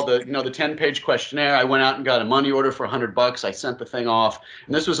all the the 10-page questionnaire. I went out and got a money order for $100. I sent the thing off,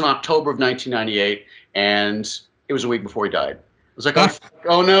 and this was in October of 1998, and it was a week before he died. I was like,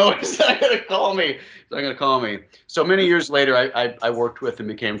 oh no, he's not gonna call me. He's not gonna call me. So many years later, I worked with and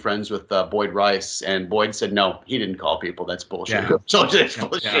became friends with Boyd Rice, and Boyd said, no, he didn't call people. That's bullshit. Yeah. So it's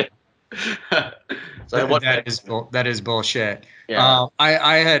bullshit. So that is bullshit. Yeah.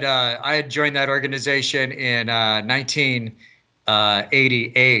 I had joined that organization in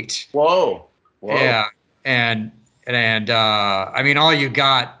 1988. Whoa. Yeah, and I mean,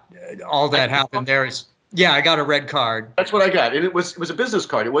 all that happened there is, yeah, I got a red card. That's what I got, and it was a business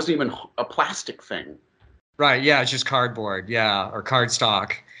card. It wasn't even a plastic thing. Right. Yeah, it's just cardboard. Yeah, or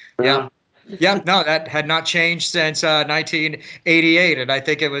cardstock. Yeah. Yeah, no, that had not changed since 1988, and I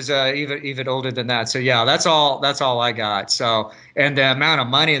think it was even older than that. So yeah, that's all I got. So, and the amount of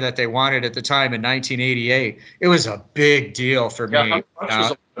money that they wanted at the time in 1988, it was a big deal for me. How much was a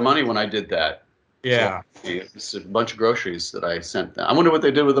lot of money when I did that? Yeah, so, it's a bunch of groceries that I sent them. I wonder what they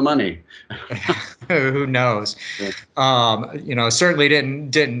did with the money. Who knows? Yeah. Certainly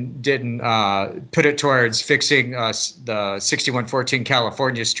didn't put it towards fixing the 6114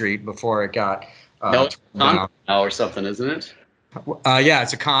 California Street before it got no, it's now or something, isn't it? Yeah,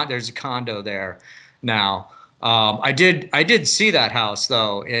 there's a condo there now. I did see that house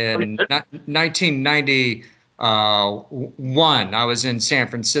though in 1991. I was in San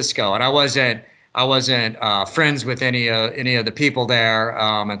Francisco, and I wasn't friends with any of the people there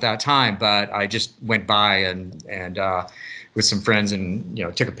at that time, but I just went by and with some friends and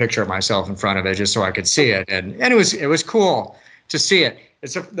took a picture of myself in front of it just so I could see it, and it was cool to see it.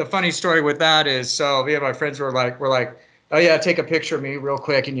 The funny story with that is, so me and my friends were like, oh yeah, take a picture of me real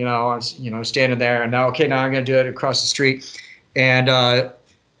quick, and I was standing there, and now I'm gonna do it across the street, and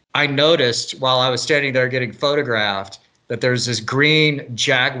I noticed while I was standing there getting photographed that there's this green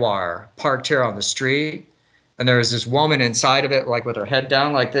Jaguar parked here on the street, and there was this woman inside of it, like with her head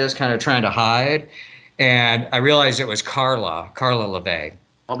down like this, kind of trying to hide. And I realized it was Carla LaVey.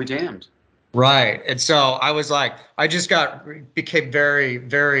 I'll be damned. Right. And so I was like, became very,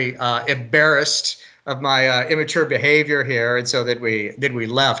 very embarrassed of my immature behavior here. And so that we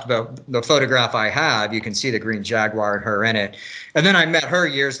left. But the photograph I have, you can see the green Jaguar and her in it. And then I met her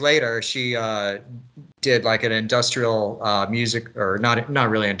years later. She did like an industrial music, or not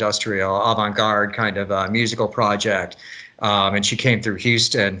really industrial, avant-garde kind of musical project. And she came through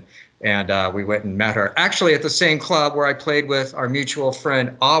Houston, and we went and met her. Actually, at the same club where I played with our mutual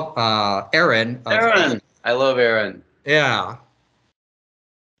friend, Aaron. Aaron. I love Aaron. Yeah.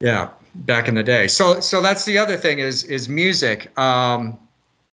 Yeah, back in the day. So that's the other thing is music. So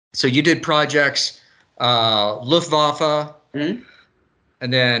you did projects, Luftwaffe, Mm-hmm.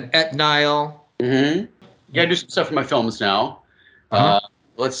 and then Et Nile. Mm-hmm. Yeah, I do some stuff for my films now.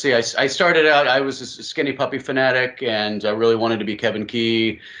 Let's see. I started out. I was a skinny puppy fanatic, and I really wanted to be Kevin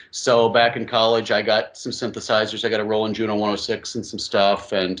Key. So back in college, I got some synthesizers. I got a Roland Juno 106 and some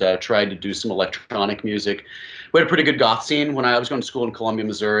stuff, and tried to do some electronic music. We had a pretty good goth scene when I was going to school in Columbia,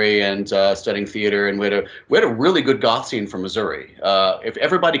 Missouri, and studying theater. And we had a really good goth scene from Missouri. If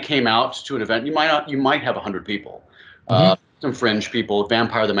everybody came out to an event, you might have 100 people. Some fringe people,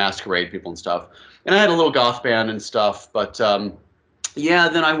 Vampire the Masquerade people and stuff. And I had a little goth band and stuff, but yeah,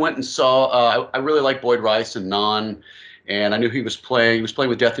 then I went and saw, I really like Boyd Rice and Non, and I knew he was playing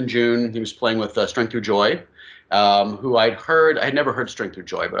with Death in June. He was playing with Strength Through Joy, who I had never heard Strength Through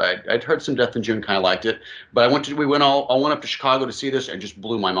Joy, but I'd heard some Death in June, kind of liked it. But we went up to Chicago to see this, and just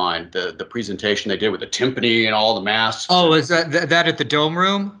blew my mind. The presentation they did with the timpani and all the masks. Oh, is that at the Dome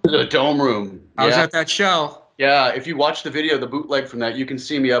Room? The Dome Room. I was at that show. Yeah, if you watch the video, the bootleg from that, you can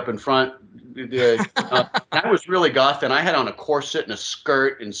see me up in front. I was really goth, and I had on a corset and a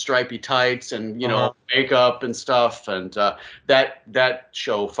skirt and stripy tights and makeup and stuff, and that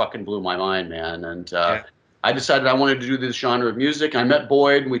show fucking blew my mind, man. And I decided I wanted to do this genre of music. I met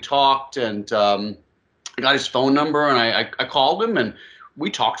Boyd, and we talked, and I got his phone number, and I called him, and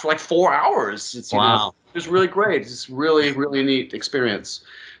we talked for like 4 hours. Wow. It was really great. It's really, really neat experience.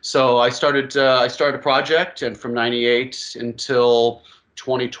 So I started a project, and from '98 until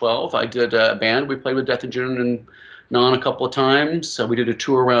 2012, I did a band. We played with Death in June and Non a couple of times. So we did a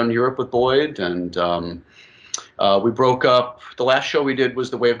tour around Europe with Boyd, and we broke up. The last show we did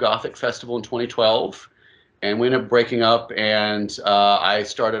was the Wave Gothic Festival in 2012, and we ended up breaking up, and I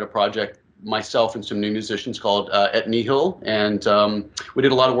started a project myself and some new musicians called Et Nihil, and we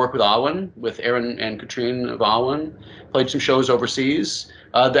did a lot of work with Awen, with Aaron and Katrine of Awen. Played some shows overseas.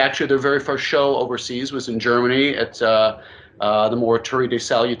 Actually, their very first show overseas was in Germany at the Morituri des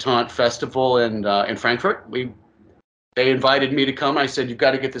Salutants Festival in Frankfurt. We they invited me to come. I said, you've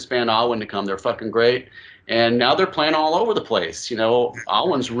got to get this band Alwyn to come. They're fucking great. And now they're playing all over the place. You know,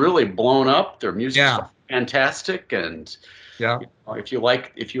 Alwyn's really blown up. Their music's Yeah. fantastic. And Yeah. you know, if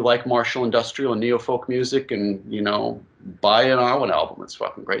you like Marshall industrial and neo folk music, and you know, buy an Alwyn album. It's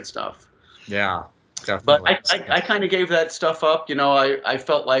fucking great stuff. Yeah. But Definitely. I kind of gave that stuff up. You know, I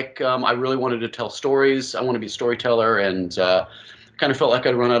felt like I really wanted to tell stories. I want to be a storyteller, and kind of felt like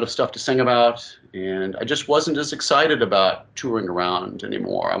I'd run out of stuff to sing about. And I just wasn't as excited about touring around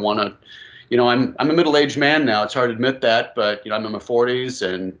anymore. I want to, you know, I'm a middle-aged man now. It's hard to admit that, but you know, I'm in my 40s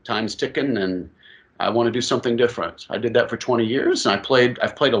and time's ticking, and I want to do something different. I did that for 20 years, and I've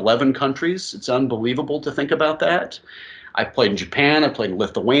played 11 countries. It's unbelievable to think about that. I played in Japan, I played in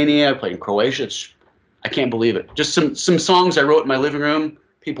Lithuania, I played in Croatia. I can't believe it. Just some songs I wrote in my living room.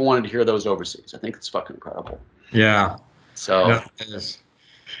 People wanted to hear those overseas. I think it's fucking incredible. Yeah. So No, it is.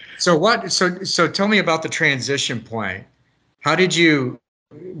 So what? So tell me about the transition point. How did you,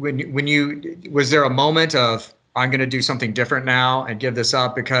 when you, was there a moment of I'm going to do something different now and give this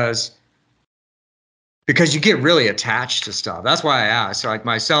up because you get really attached to stuff. That's why I asked. Like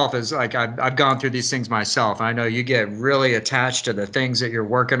myself is like I've gone through these things myself. I know you get really attached to the things that you're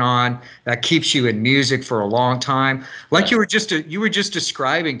working on. That keeps you in music for a long time. Like yeah. you were just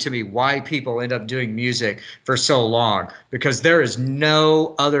describing to me why people end up doing music for so long, because there is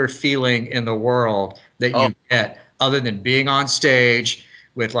no other feeling in the world that Oh, you get other than being on stage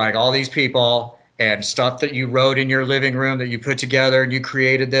with like all these people and stuff that you wrote in your living room that you put together and you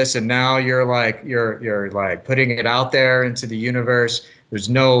created this, and now you're like putting it out there into the universe. There's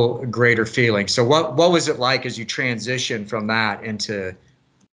no greater feeling. So what was it like as you transitioned from that into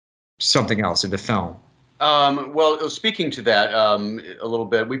something else, into film? well, speaking to that a little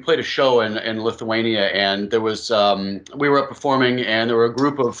bit, we played a show in Lithuania, and there was we were up performing, and there were a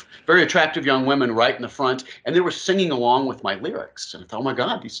group of very attractive young women right in the front, and they were singing along with my lyrics. And I thought, oh my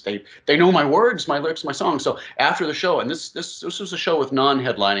God, they know my words, my lyrics, my songs. So after the show, and this was a show with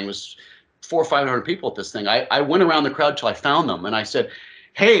non-headlining, it was 400 or 500 people at this thing. I went around the crowd till I found them, and I said,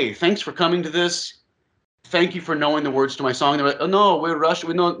 hey, thanks for coming to this. Thank you for knowing the words to my song. They were like, oh no, we're Russian.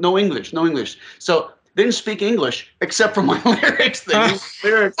 We know no English, no English. So they didn't speak English except for my lyrics. They knew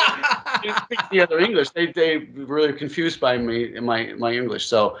lyrics. They didn't speak the other English. They were really confused by me and my English.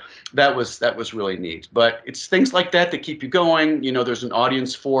 So that was really neat. But it's things like that that keep you going. You know, there's an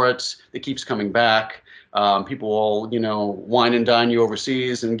audience for it that keeps coming back. People will, you know, wine and dine you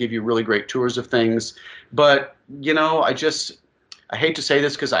overseas and give you really great tours of things. But you know, I hate to say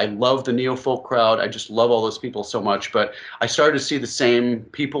this because I love the neo folk crowd. I just love all those people so much. But I started to see the same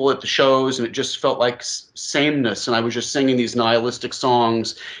people at the shows, and it just felt like sameness. And I was just singing these nihilistic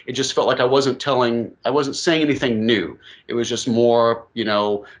songs. It just felt like I wasn't saying anything new. It was just more, you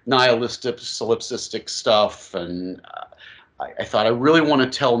know, nihilistic, solipsistic stuff. And I thought I really want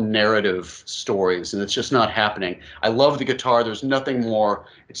to tell narrative stories, and it's just not happening. I love the guitar. There's nothing more.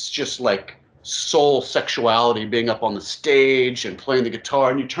 It's just like soul sexuality being up on the stage and playing the guitar,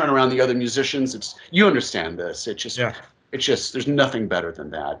 and you turn around the other musicians. You understand this. Yeah. It's just there's nothing better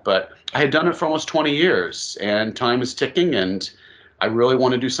than that. But I had done it for almost 20 years, and time is ticking, and I really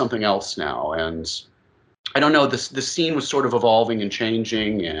want to do something else now. And I don't know, the scene was sort of evolving and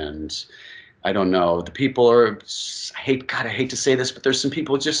changing, and I don't know. The people are, I hate to say this, but there's some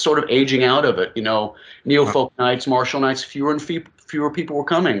people just sort of aging out of it. You know, neo folk nights, Marshall nights, fewer and fewer people were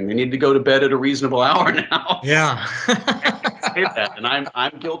coming. They need to go to bed at a reasonable hour now. Yeah. I say that, and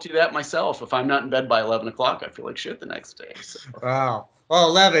I'm guilty of that myself. If I'm not in bed by 11 o'clock, I feel like shit the next day. So. Wow. Well,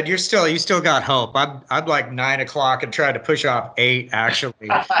 11, you still got hope. I'm like 9 o'clock and trying to push off 8 actually.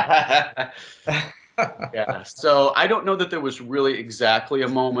 Yeah. So I don't know that there was really exactly a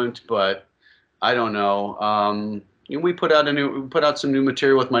moment, but I don't know. You know, we put out some new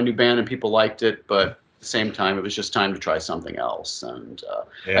material with my new band, and people liked it. But at the same time, it was just time to try something else, and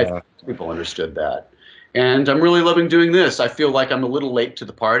I think people understood that. And I'm really loving doing this. I feel like I'm a little late to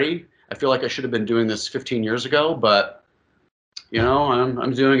the party. I feel like I should have been doing this 15 years ago, but you know,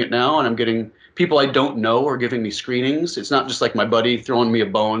 I'm doing it now, and I'm getting people I don't know are giving me screenings. It's not just like my buddy throwing me a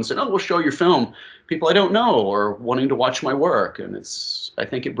bone and saying, "Oh, we'll show your film." People I don't know are wanting to watch my work, and I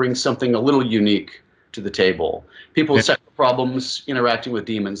think it brings something a little unique to the table. People with sexual problems interacting with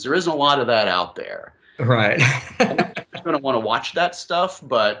demons. There isn't a lot of that out there. Right. I'm going to want to watch that stuff,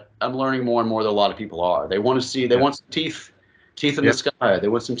 but I'm learning more and more that a lot of people are. They want to see. They want some teeth in the sky. They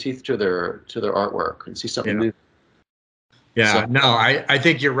want some teeth to their artwork and see something new. Yeah, So, no, I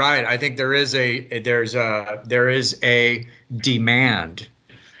think you're right. I think there is a demand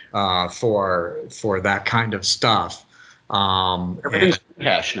for that kind of stuff. Everything's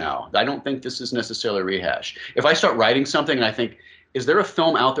rehash now. I don't think this is necessarily rehash. If I start writing something and I think, is there a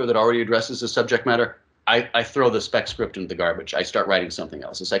film out there that already addresses the subject matter? I throw the spec script into the garbage. I start writing something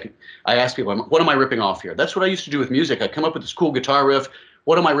else. It's like I ask people, what am I ripping off here? That's what I used to do with music. I'd come up with this cool guitar riff.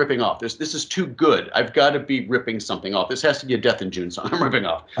 What am I ripping off? This is too good. I've got to be ripping something off. This has to be a Death in June song I'm ripping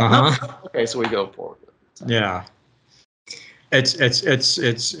off. No, okay, so we go forward. Yeah.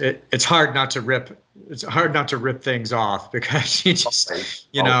 It's hard not to rip. It's hard not to rip things off because you just,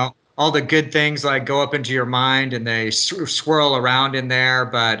 you know, all the good things like go up into your mind and they swirl around in there.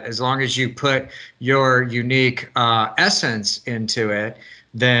 But as long as you put your unique essence into it,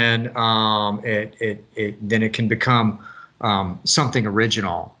 then it can become something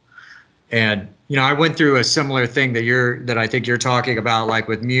original. And you know, I went through a similar thing that I think you're talking about, like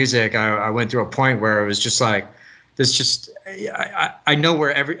with music. I went through a point where it was just like, this just I know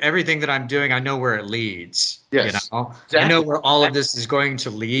where everything that I'm doing, I know where it leads. Yes, you know, exactly. I know where all of this is going to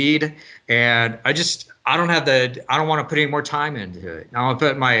lead, and I don't want to put any more time into it. I want to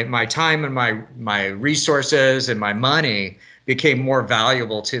put my time and my resources and my money became more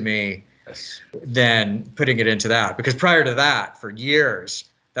valuable to me than putting it into that. Because prior to that, for years,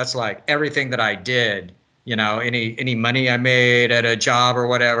 that's like everything that I did. You know, any money I made at a job or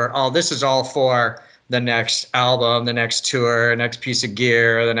whatever. Oh, this is all for the next album, the next tour, next piece of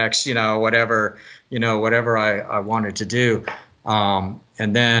gear, the next, whatever I wanted to do. And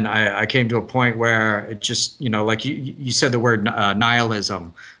then I came to a point where it just, like you said the word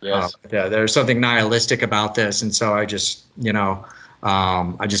nihilism. Yes. Yeah, there's something nihilistic about this. And so I just,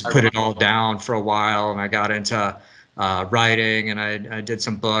 I just put it all down for a while, and I got into writing, and I did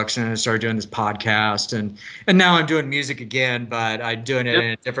some books, and I started doing this podcast, and now I'm doing music again, but I'm doing it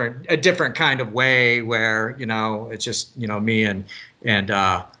in a different kind of way where, it's just, me and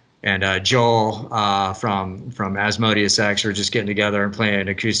Joel from Asmodeus X are just getting together and playing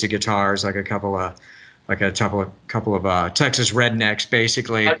acoustic guitars, like a couple of Texas rednecks,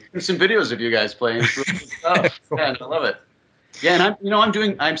 basically. I've seen some videos of you guys playing stuff. Yeah, I love it. Yeah,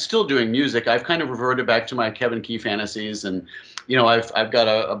 and I'm still doing music. I've kind of reverted back to my Kevin Key fantasies, and I've got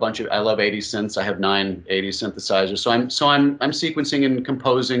a bunch of, I love 80 synths. I have 9 80 synthesizers. So I'm sequencing and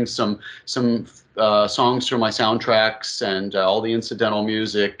composing some songs for my soundtracks and all the incidental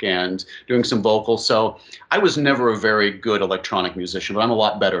music, and doing some vocals. So I was never a very good electronic musician, but I'm a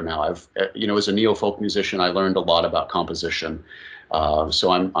lot better now. I've as a neo-folk musician, I learned a lot about composition.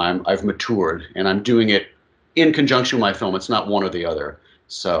 So I've matured, and I'm doing it in conjunction with my film. It's not one or the other.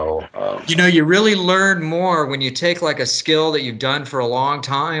 So you really learn more when you take like a skill that you've done for a long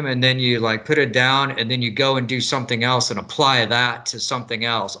time, and then you like put it down, and then you go and do something else and apply that to something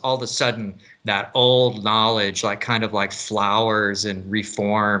else. All of a sudden that old knowledge like kind of like flowers and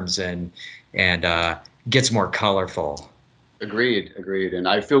reforms and gets more colorful. Agreed. And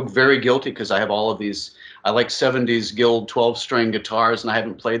I feel very guilty because I have all of these. I like 70s Guild 12-string guitars, and I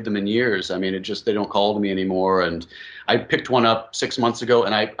haven't played them in years. I mean, they don't call to me anymore. And I picked one up 6 months ago,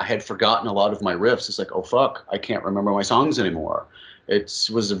 and I had forgotten a lot of my riffs. It's like, oh fuck, I can't remember my songs anymore. It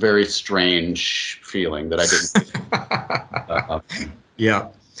was a very strange feeling that I didn't. Yeah,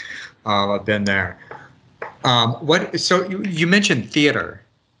 I've been there. So you mentioned theater.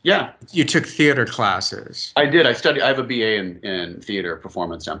 Yeah. You took theater classes. I did. I have a BA in theater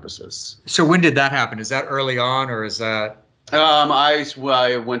performance emphasis. So when did that happen? Is that early on, or is that?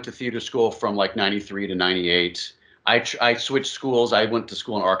 I went to theater school from like 93 to 98. I switched schools. I went to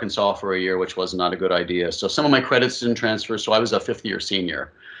school in Arkansas for a year, which was not a good idea. So some of my credits didn't transfer. So I was a 5th-year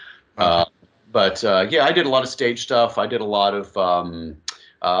senior. Okay. Yeah, I did a lot of stage stuff. I did a lot of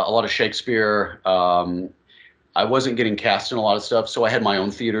Shakespeare. I wasn't getting cast in a lot of stuff, so I had my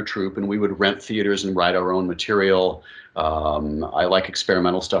own theater troupe, and we would rent theaters and write our own material. I like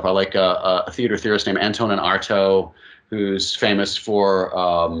experimental stuff. I like a theater theorist named Antonin Artaud, who's famous for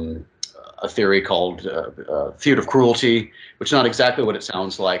a theory called theater of cruelty, which is not exactly what it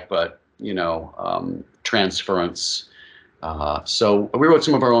sounds like, but transference. So we wrote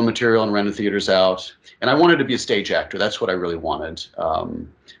some of our own material and rented theaters out. And I wanted to be a stage actor. That's what I really wanted.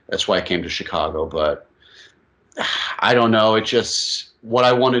 That's why I came to Chicago, but I don't know. It just, what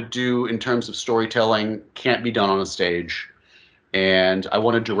I want to do in terms of storytelling can't be done on a stage. And I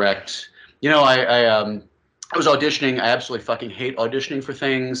want to direct. I was auditioning. I absolutely fucking hate auditioning for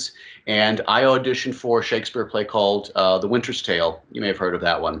things. And I auditioned for a Shakespeare play called The Winter's Tale. You may have heard of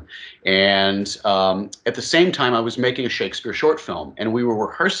that one. And at the same time, I was making a Shakespeare short film. And we were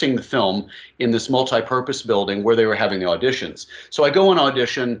rehearsing the film in this multi-purpose building where they were having the auditions. So I go and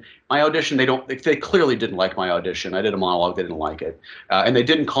audition. My audition, they clearly didn't like my audition. I did a monologue. They didn't like it. And they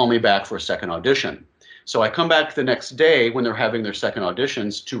didn't call me back for a second audition. So I come back the next day when they're having their second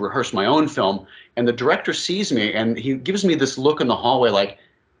auditions to rehearse my own film, and the director sees me and he gives me this look in the hallway like,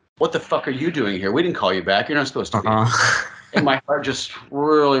 "What the fuck are you doing here? We didn't call you back. You're not supposed to be." And my heart just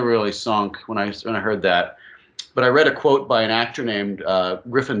really, really sunk when I heard that. But I read a quote by an actor named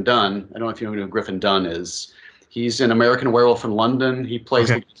Griffin Dunne. I don't know if you know who Griffin Dunne is. He's in American Werewolf in London. He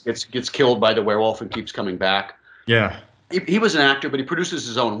plays gets killed by the werewolf and keeps coming back. Yeah. He was an actor, but he produces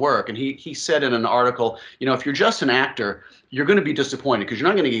his own work. And he said in an article, you know, if you're just an actor, you're going to be disappointed because you're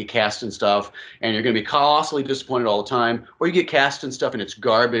not going to get cast in stuff, and you're going to be colossally disappointed all the time. Or you get cast in stuff and it's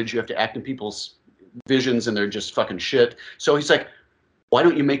garbage. You have to act in people's visions and they're just fucking shit. So he's like, why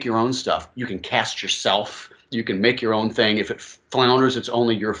don't you make your own stuff? You can cast yourself. You can make your own thing. If it flounders, it's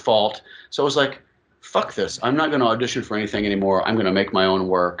only your fault. So I was like, fuck this. I'm not going to audition for anything anymore. I'm going to make my own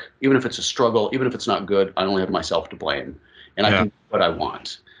work. Even if it's a struggle, even if it's not good, I only have myself to blame. And I can do what I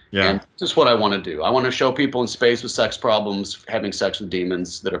want. Yeah. And this is what I want to do. I want to show people in space with sex problems having sex with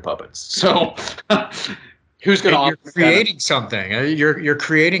demons that are puppets. So who's going to? You're creating something. You're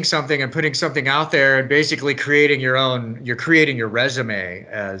creating something and putting something out there, and basically creating your own. You're creating your resume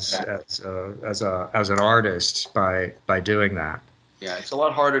as an artist by doing that. Yeah, it's a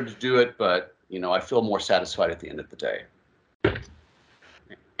lot harder to do it, but you know, I feel more satisfied at the end of the day.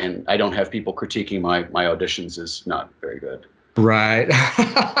 And I don't have people critiquing my auditions as not very good. Right.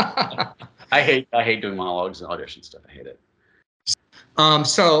 I hate doing monologues and audition stuff. I hate it.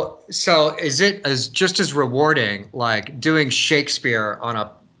 So is it just as rewarding like doing Shakespeare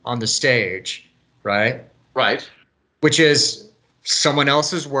on the stage, right? Right. Which is someone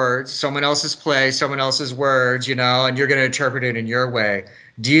else's words, someone else's play, someone else's words, you know, and you're going to interpret it in your way.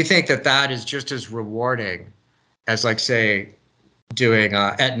 Do you think that is just as rewarding as, like, say, doing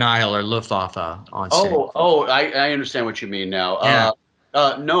Et Nihil or Luftwaffe on stage? I understand what you mean now. Yeah.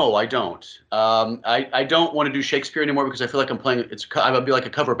 No, I don't. I don't want to do Shakespeare anymore because I feel like I'm playing. I would be like a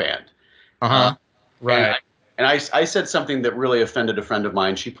cover band. Right. And I said something that really offended a friend of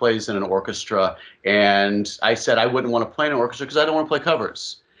mine. She plays in an orchestra, and I said I wouldn't want to play in an orchestra because I don't want to play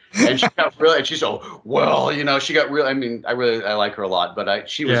covers. And she got really, and she's well, you know, she got real. I mean, I like her a lot, but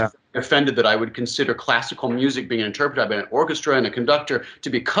she was offended that I would consider classical music being interpreted by an orchestra and a conductor to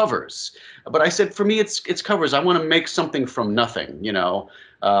be covers. But I said, for me, it's covers. I want to make something from nothing, you know.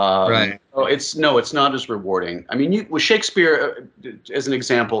 Right. So it's not as rewarding. I mean, with Shakespeare, as an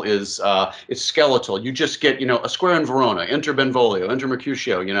example, is it's skeletal. You just get, you know, a square in Verona, enter Benvolio, enter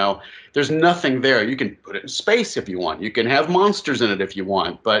Mercutio. You know, there's nothing there. You can put it in space if you want. You can have monsters in it if you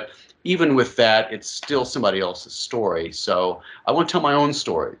want. But even with that, it's still somebody else's story. So I want to tell my own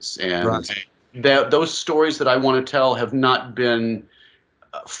stories, and those stories that I want to tell have not been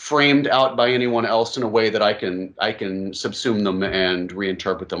framed out by anyone else in a way that I can subsume them and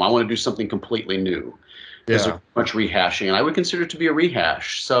reinterpret them. I want to do something completely new. There's much rehashing, and I would consider it to be a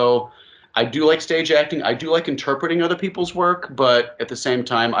rehash. So I do like stage acting. I do like interpreting other people's work, but at the same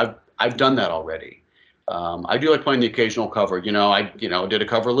time, I've done that already. I do like playing the occasional cover. You know, I did a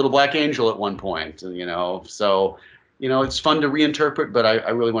cover of Little Black Angel at one point, and so. You know, it's fun to reinterpret, but I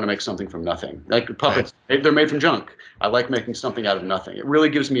really want to make something from nothing. Like puppets, they're made from junk. I like making something out of nothing. It really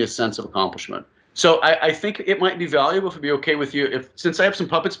gives me a sense of accomplishment. So I think it might be valuable if it'd be okay with you since I have some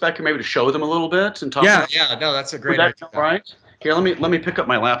puppets back here, maybe to show them a little bit and talk. Yeah, no, that's a great idea. All right. Here, let me pick up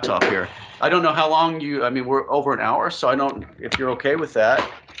my laptop here. I don't know how long I mean, we're over an hour, so I don't, if you're okay with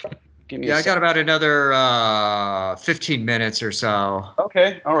that. I got about another 15 minutes or so.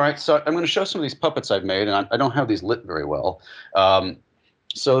 Okay, all right. So I'm going to show some of these puppets I've made, and I don't have these lit very well.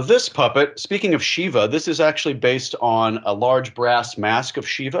 So this puppet, speaking of Shiva, this is actually based on a large brass mask of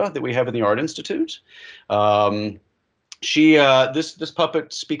Shiva that we have in the Art Institute. This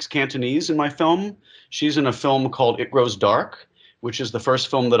puppet speaks Cantonese in my film. She's in a film called It Grows Dark, which is the first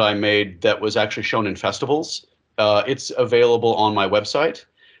film that I made that was actually shown in festivals. It's available on my website.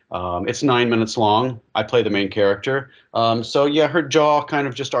 It's 9 minutes long. I play the main character. So yeah, her jaw kind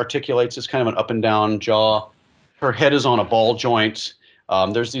of just articulates as kind of an up and down jaw. Her head is on a ball joint.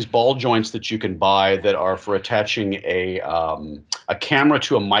 There's these ball joints that you can buy that are for attaching a camera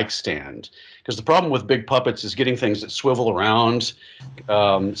to a mic stand. Because the problem with big puppets is getting things that swivel around.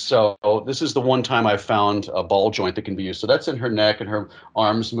 So this is the one time I've found a ball joint that can be used. So that's in her neck, and her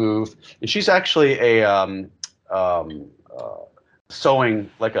arms move. And she's actually a sewing,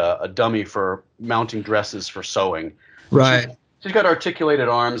 like a dummy for mounting dresses for sewing. Right. She's got articulated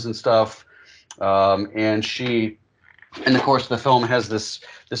arms and stuff, and of course the film has this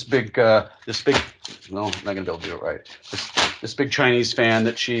big No, I'm not gonna be able to do it right. This big Chinese fan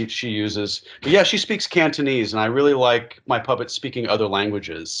that she uses. But yeah, she speaks Cantonese, and I really like my puppets speaking other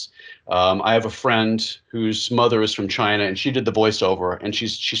languages. I have a friend whose mother is from China, and she did the voiceover, and she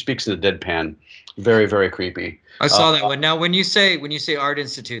speaks in a deadpan. Very, very creepy. I saw that one. Now, when you say Art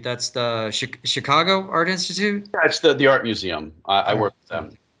Institute, that's the Chicago Art Institute? Yeah, it's the art museum. I work with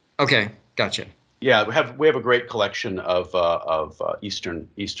them. Okay, gotcha. Yeah, we have a great collection of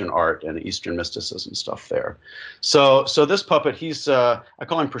Eastern art and Eastern mysticism stuff there. So this puppet, he's I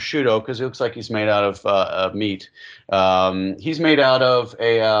call him prosciutto because he looks like he's made out of meat. He's made out of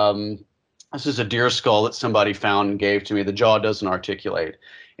a this is a deer skull that somebody found and gave to me. The jaw doesn't articulate,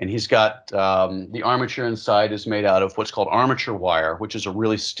 and he's got the armature inside is made out of what's called armature wire, which is a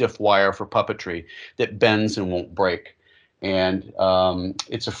really stiff wire for puppetry that bends and won't break. And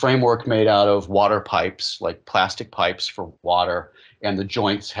it's a framework made out of water pipes, like plastic pipes for water, and the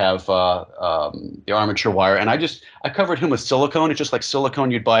joints have the armature wire. And I covered him with silicone. It's just like silicone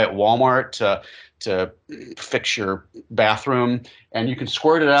you'd buy at Walmart to fix your bathroom. And you can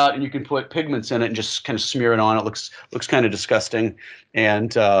squirt it out, and you can put pigments in it and just kind of smear it on. It looks kind of disgusting.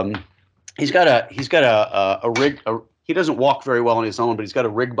 And he's got a rig. He doesn't walk very well on his own, but he's got a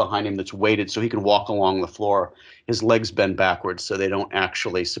rig behind him that's weighted so he can walk along the floor. His legs bend backwards so they don't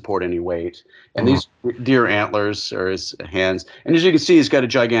actually support any weight. And these deer antlers are his hands. And as you can see, he's got a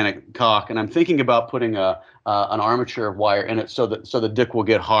gigantic cock. And I'm thinking about putting an armature wire in it so the dick will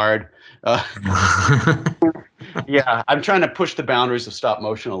get hard. Yeah, I'm trying to push the boundaries of stop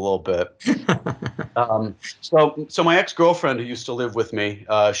motion a little bit. So my ex-girlfriend who used to live with me,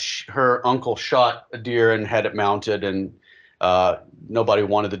 her uncle shot a deer and had it mounted, and nobody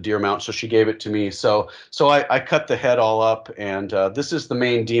wanted the deer mount, so she gave it to me. So I cut the head all up, and this is the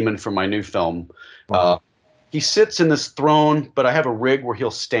main demon for my new film. Wow. He sits in this throne, but I have a rig where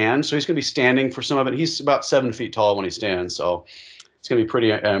he'll stand, so he's going to be standing for some of it. He's about 7 feet tall when he stands, so it's going to be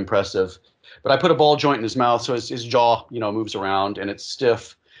pretty impressive. But I put a ball joint in his mouth, so his jaw, moves around, and it's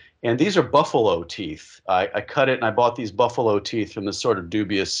stiff. And these are buffalo teeth. I cut it, and I bought these buffalo teeth from this sort of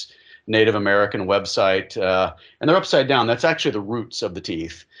dubious Native American website, and they're upside down. That's actually the roots of the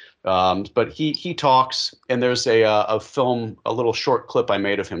teeth. But he talks, and there's a film, a little short clip I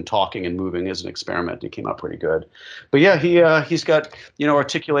made of him talking and moving as an experiment. It came out pretty good. But yeah, he's got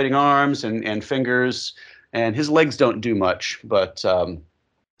articulating arms and fingers, and his legs don't do much, but.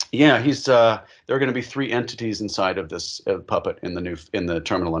 Yeah, there are going to be 3 entities inside of this puppet in the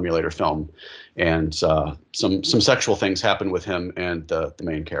Terminal Emulator film, and some sexual things happen with him and the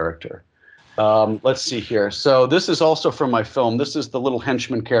main character. Let's see here. So this is also from my film. This is the little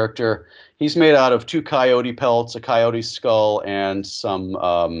henchman character. He's made out of 2 coyote pelts, a coyote skull, and some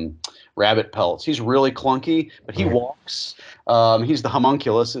rabbit pelts. He's really clunky, but he walks. He's the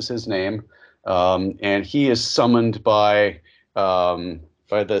homunculus is his name, and he is summoned by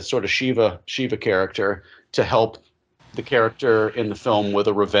the sort of Shiva character to help the character in the film with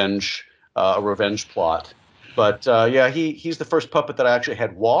a revenge plot. But yeah, he's the first puppet that I actually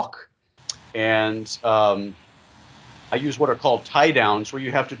had walk, and I use what are called tie downs, where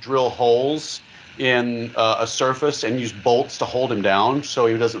you have to drill holes in a surface and use bolts to hold him down so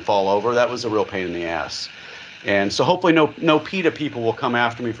he doesn't fall over. That was a real pain in the ass. And so hopefully no PETA people will come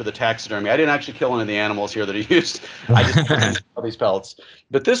after me for the taxidermy. I didn't actually kill any of the animals here that he used. I just all these pelts.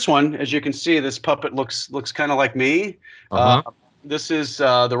 But this one, as you can see, this puppet looks kind of like me. This is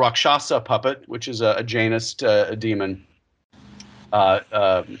the Rakshasa puppet, which is a Jainist demon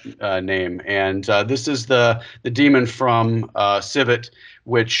name. And this is the demon from Civet,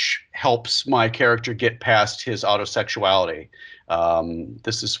 which helps my character get past his autosexuality.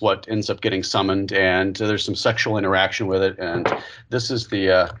 This is what ends up getting summoned, and there's some sexual interaction with it. And this is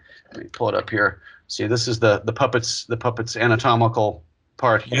the let me pull it up here. See, this is the puppet's anatomical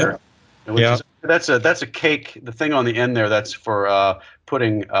part here. Yeah. That's a cake. The thing on the end there, that's for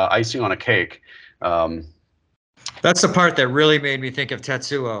putting icing on a cake. That's the part that really made me think of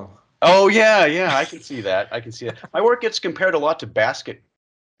Tetsuo. Oh yeah, I can see that. My work gets compared a lot to Basket.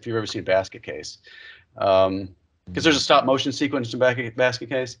 If you've ever seen Basket Case. Because there's a stop motion sequence in Basket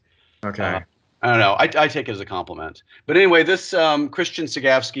Case. Okay. I don't know. I take it as a compliment. But anyway, this Christian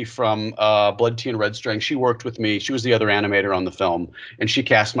Sagavsky from Blood Tea and Red String, she worked with me. She was the other animator on the film, and she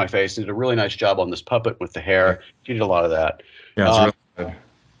cast my face and did a really nice job on this puppet with the hair. She did a lot of that. Yeah, it's really good.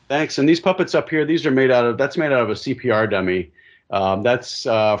 Thanks. And these puppets up here, these are made out of a CPR dummy. That's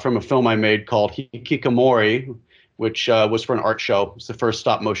from a film I made called Hikikomori, which was for an art show. It's the first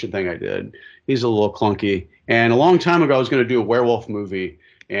stop motion thing I did. He's a little clunky. And a long time ago, I was going to do a werewolf movie,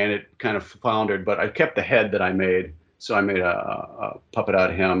 and it kind of floundered, but I kept the head that I made. So I made a puppet out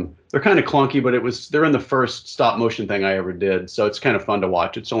of him. They're kind of clunky, but they're in the first stop motion thing I ever did. So it's kind of fun to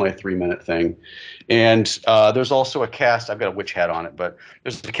watch. It's only a 3-minute thing. And there's also a cast. I've got a witch hat on it, but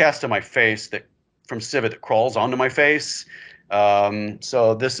there's a cast of my face from Civet that crawls onto my face.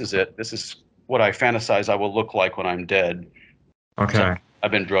 So this is it. This is what I fantasize I will look like when I'm dead. Okay. So I've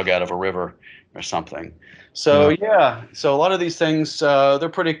been drug out of a river or something. So yeah, so a lot of these things,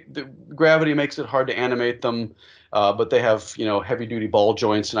 the gravity makes it hard to animate them, but they have, heavy duty ball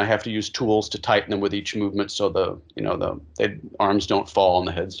joints, and I have to use tools to tighten them with each movement so the arms don't fall and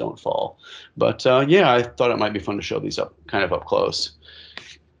the heads don't fall. But yeah, I thought it might be fun to show these up close.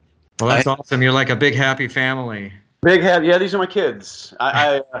 Well, that's awesome. You're like a big happy family. Big head. Yeah, these are my kids.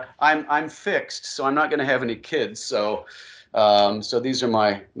 I'm fixed, so I'm not going to have any kids. So these are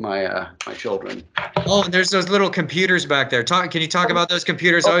my children. Oh, and there's those little computers back there. Can you talk about those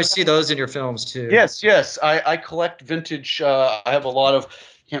computers? I always see those in your films too. Yes. I collect vintage. I have a lot of,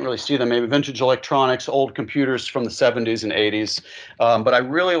 can't really see them, maybe vintage electronics, old computers from the 70s and 80s. But I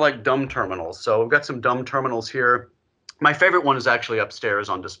really like dumb terminals. So we've got some dumb terminals here. My favorite one is actually upstairs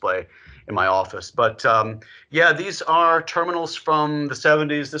on display in my office. But yeah, these are terminals from the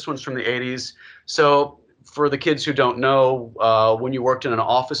 70s. This one's from the 80s. So for the kids who don't know, when you worked in an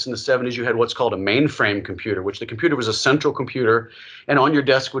office in the 70s, you had what's called a mainframe computer, which the computer was a central computer. And on your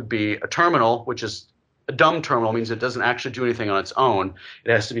desk would be a terminal, which is a dumb terminal, means it doesn't actually do anything on its own.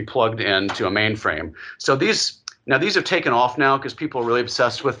 It has to be plugged into a mainframe. So these have taken off now because people are really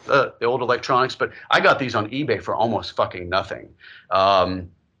obsessed with the old electronics. But I got these on eBay for almost fucking nothing.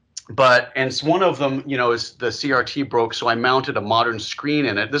 And one of them, is the CRT broke, so I mounted a modern screen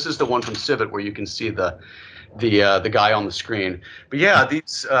in it. This is the one from Civet where you can see the guy on the screen. But yeah,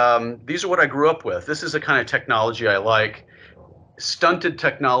 these are what I grew up with. This is the kind of technology I like. Stunted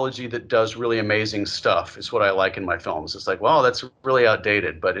technology that does really amazing stuff is what I like in my films. It's like, well, that's really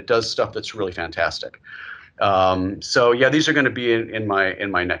outdated, but it does stuff that's really fantastic. So yeah, these are going to be in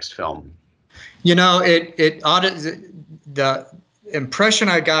my next film. The impression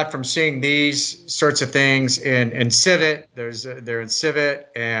I got from seeing these sorts of things in Civet, they're in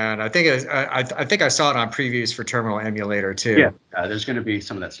Civet, and I think I saw it on previews for Terminal Emulator too. Yeah, there's going to be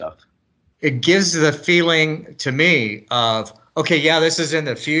some of that stuff. It gives the feeling to me of, okay, yeah, this is in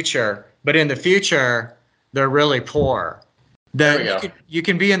the future, but in the future they're really poor. You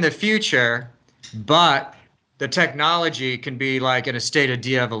can be in the future, but the technology can be like in a state of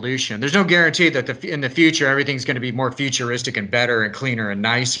de-evolution. There's no guarantee that in the future everything's going to be more futuristic and better and cleaner and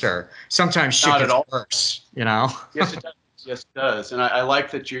nicer. Sometimes shit gets worse, Yes, it does. Yes, it does. And I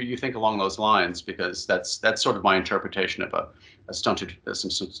like that you think along those lines, because that's sort of my interpretation of some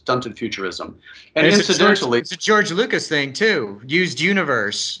stunted futurism. And incidentally, it's a George Lucas thing too. Used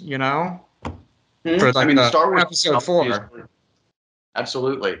universe, for like Star Wars Episode 4.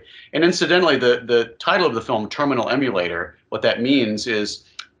 Absolutely. And incidentally, the title of the film, Terminal Emulator, what that means is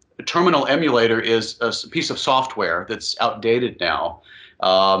a terminal emulator is a piece of software that's outdated now,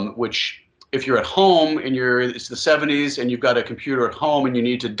 which if you're at home and it's the 70s and you've got a computer at home and you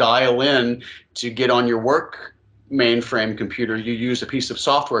need to dial in to get on your work mainframe computer, you use a piece of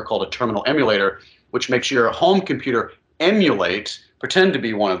software called a terminal emulator, which makes your home computer pretend to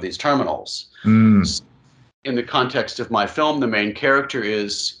be one of these terminals. In the context of my film, the main character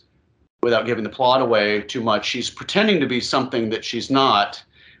is, without giving the plot away too much, she's pretending to be something that she's not,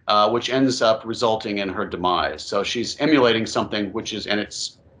 which ends up resulting in her demise. So she's emulating something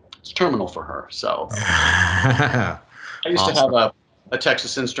it's terminal for her. So I used to have a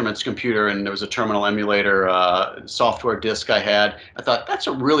Texas Instruments computer, and there was a terminal emulator software disk I had. I thought, that's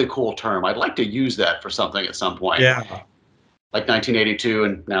a really cool term. I'd like to use that for something at some point. Yeah. Like 1982,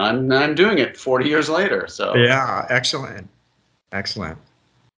 and now I'm doing it 40 years later. So yeah, excellent.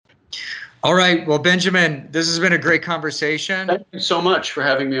 All right, well, Benjamin, this has been a great conversation. Thank you so much for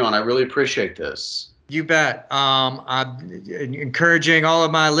having me on. I really appreciate this. You bet. I'm encouraging all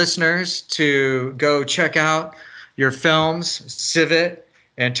of my listeners to go check out your films, Civet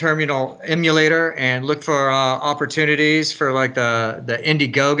and Terminal Emulator, and look for opportunities for like the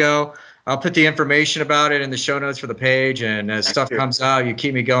Indiegogo. I'll put the information about it in the show notes for the page, and as stuff comes out, you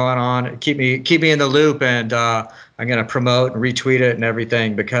keep me going on, keep me in the loop, and I'm going to promote and retweet it and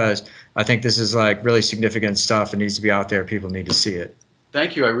everything, because I think this is like really significant stuff. It needs to be out there. People need to see it.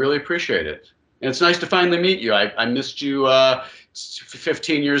 Thank you. I really appreciate it. And it's nice to finally meet you. I missed you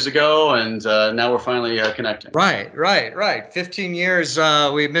 15 years ago, and now we're finally connecting. Right. 15 years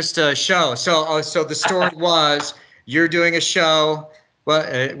we missed a show. So the story was you're doing a show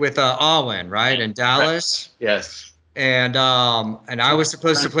with Alwyn, right, in Dallas? Yes. and I was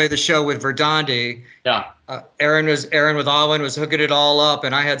supposed to play the show with Verdandi. Yeah. Aaron with Alwyn was hooking it all up,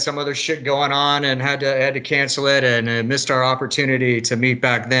 and I had some other shit going on and had to cancel it, and missed our opportunity to meet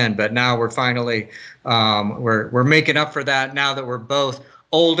back then. But now we're finally we're making up for that now that we're both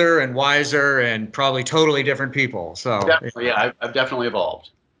older and wiser and probably totally different people. So Definitely, yeah, I've definitely evolved.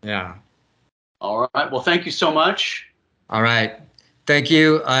 yeah. All right. Well, thank you so much. All right. Thank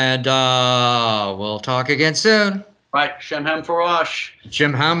you, and we'll talk again soon. Right. Shem Ham Farash.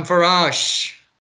 Jim Ham Farash.